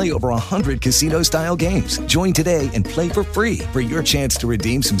ChumbaCasino.com and play over 100 casino-style games. Join today and play for free for your chance to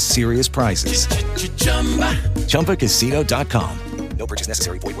redeem some serious prizes. ChumbaCasino.com. No purchase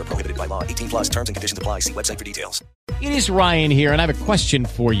necessary. Void where prohibited by law. 18+ terms and conditions apply. See website for details. It is Ryan here, and I have a question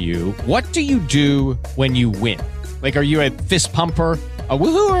for you. What do you do when you win? Like, are you a fist pumper, a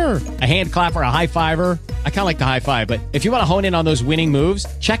woohooer, a hand clapper, a high fiver? I kind of like the high five, but if you want to hone in on those winning moves,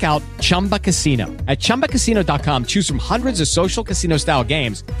 check out Chumba Casino. At ChumbaCasino.com, choose from hundreds of social casino-style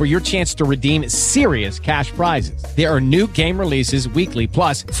games for your chance to redeem serious cash prizes. There are new game releases weekly,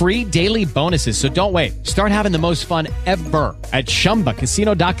 plus free daily bonuses. So don't wait. Start having the most fun ever at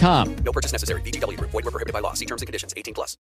ChumbaCasino.com. No purchase necessary. VGW Group. Void where prohibited by law. See terms and conditions. 18+.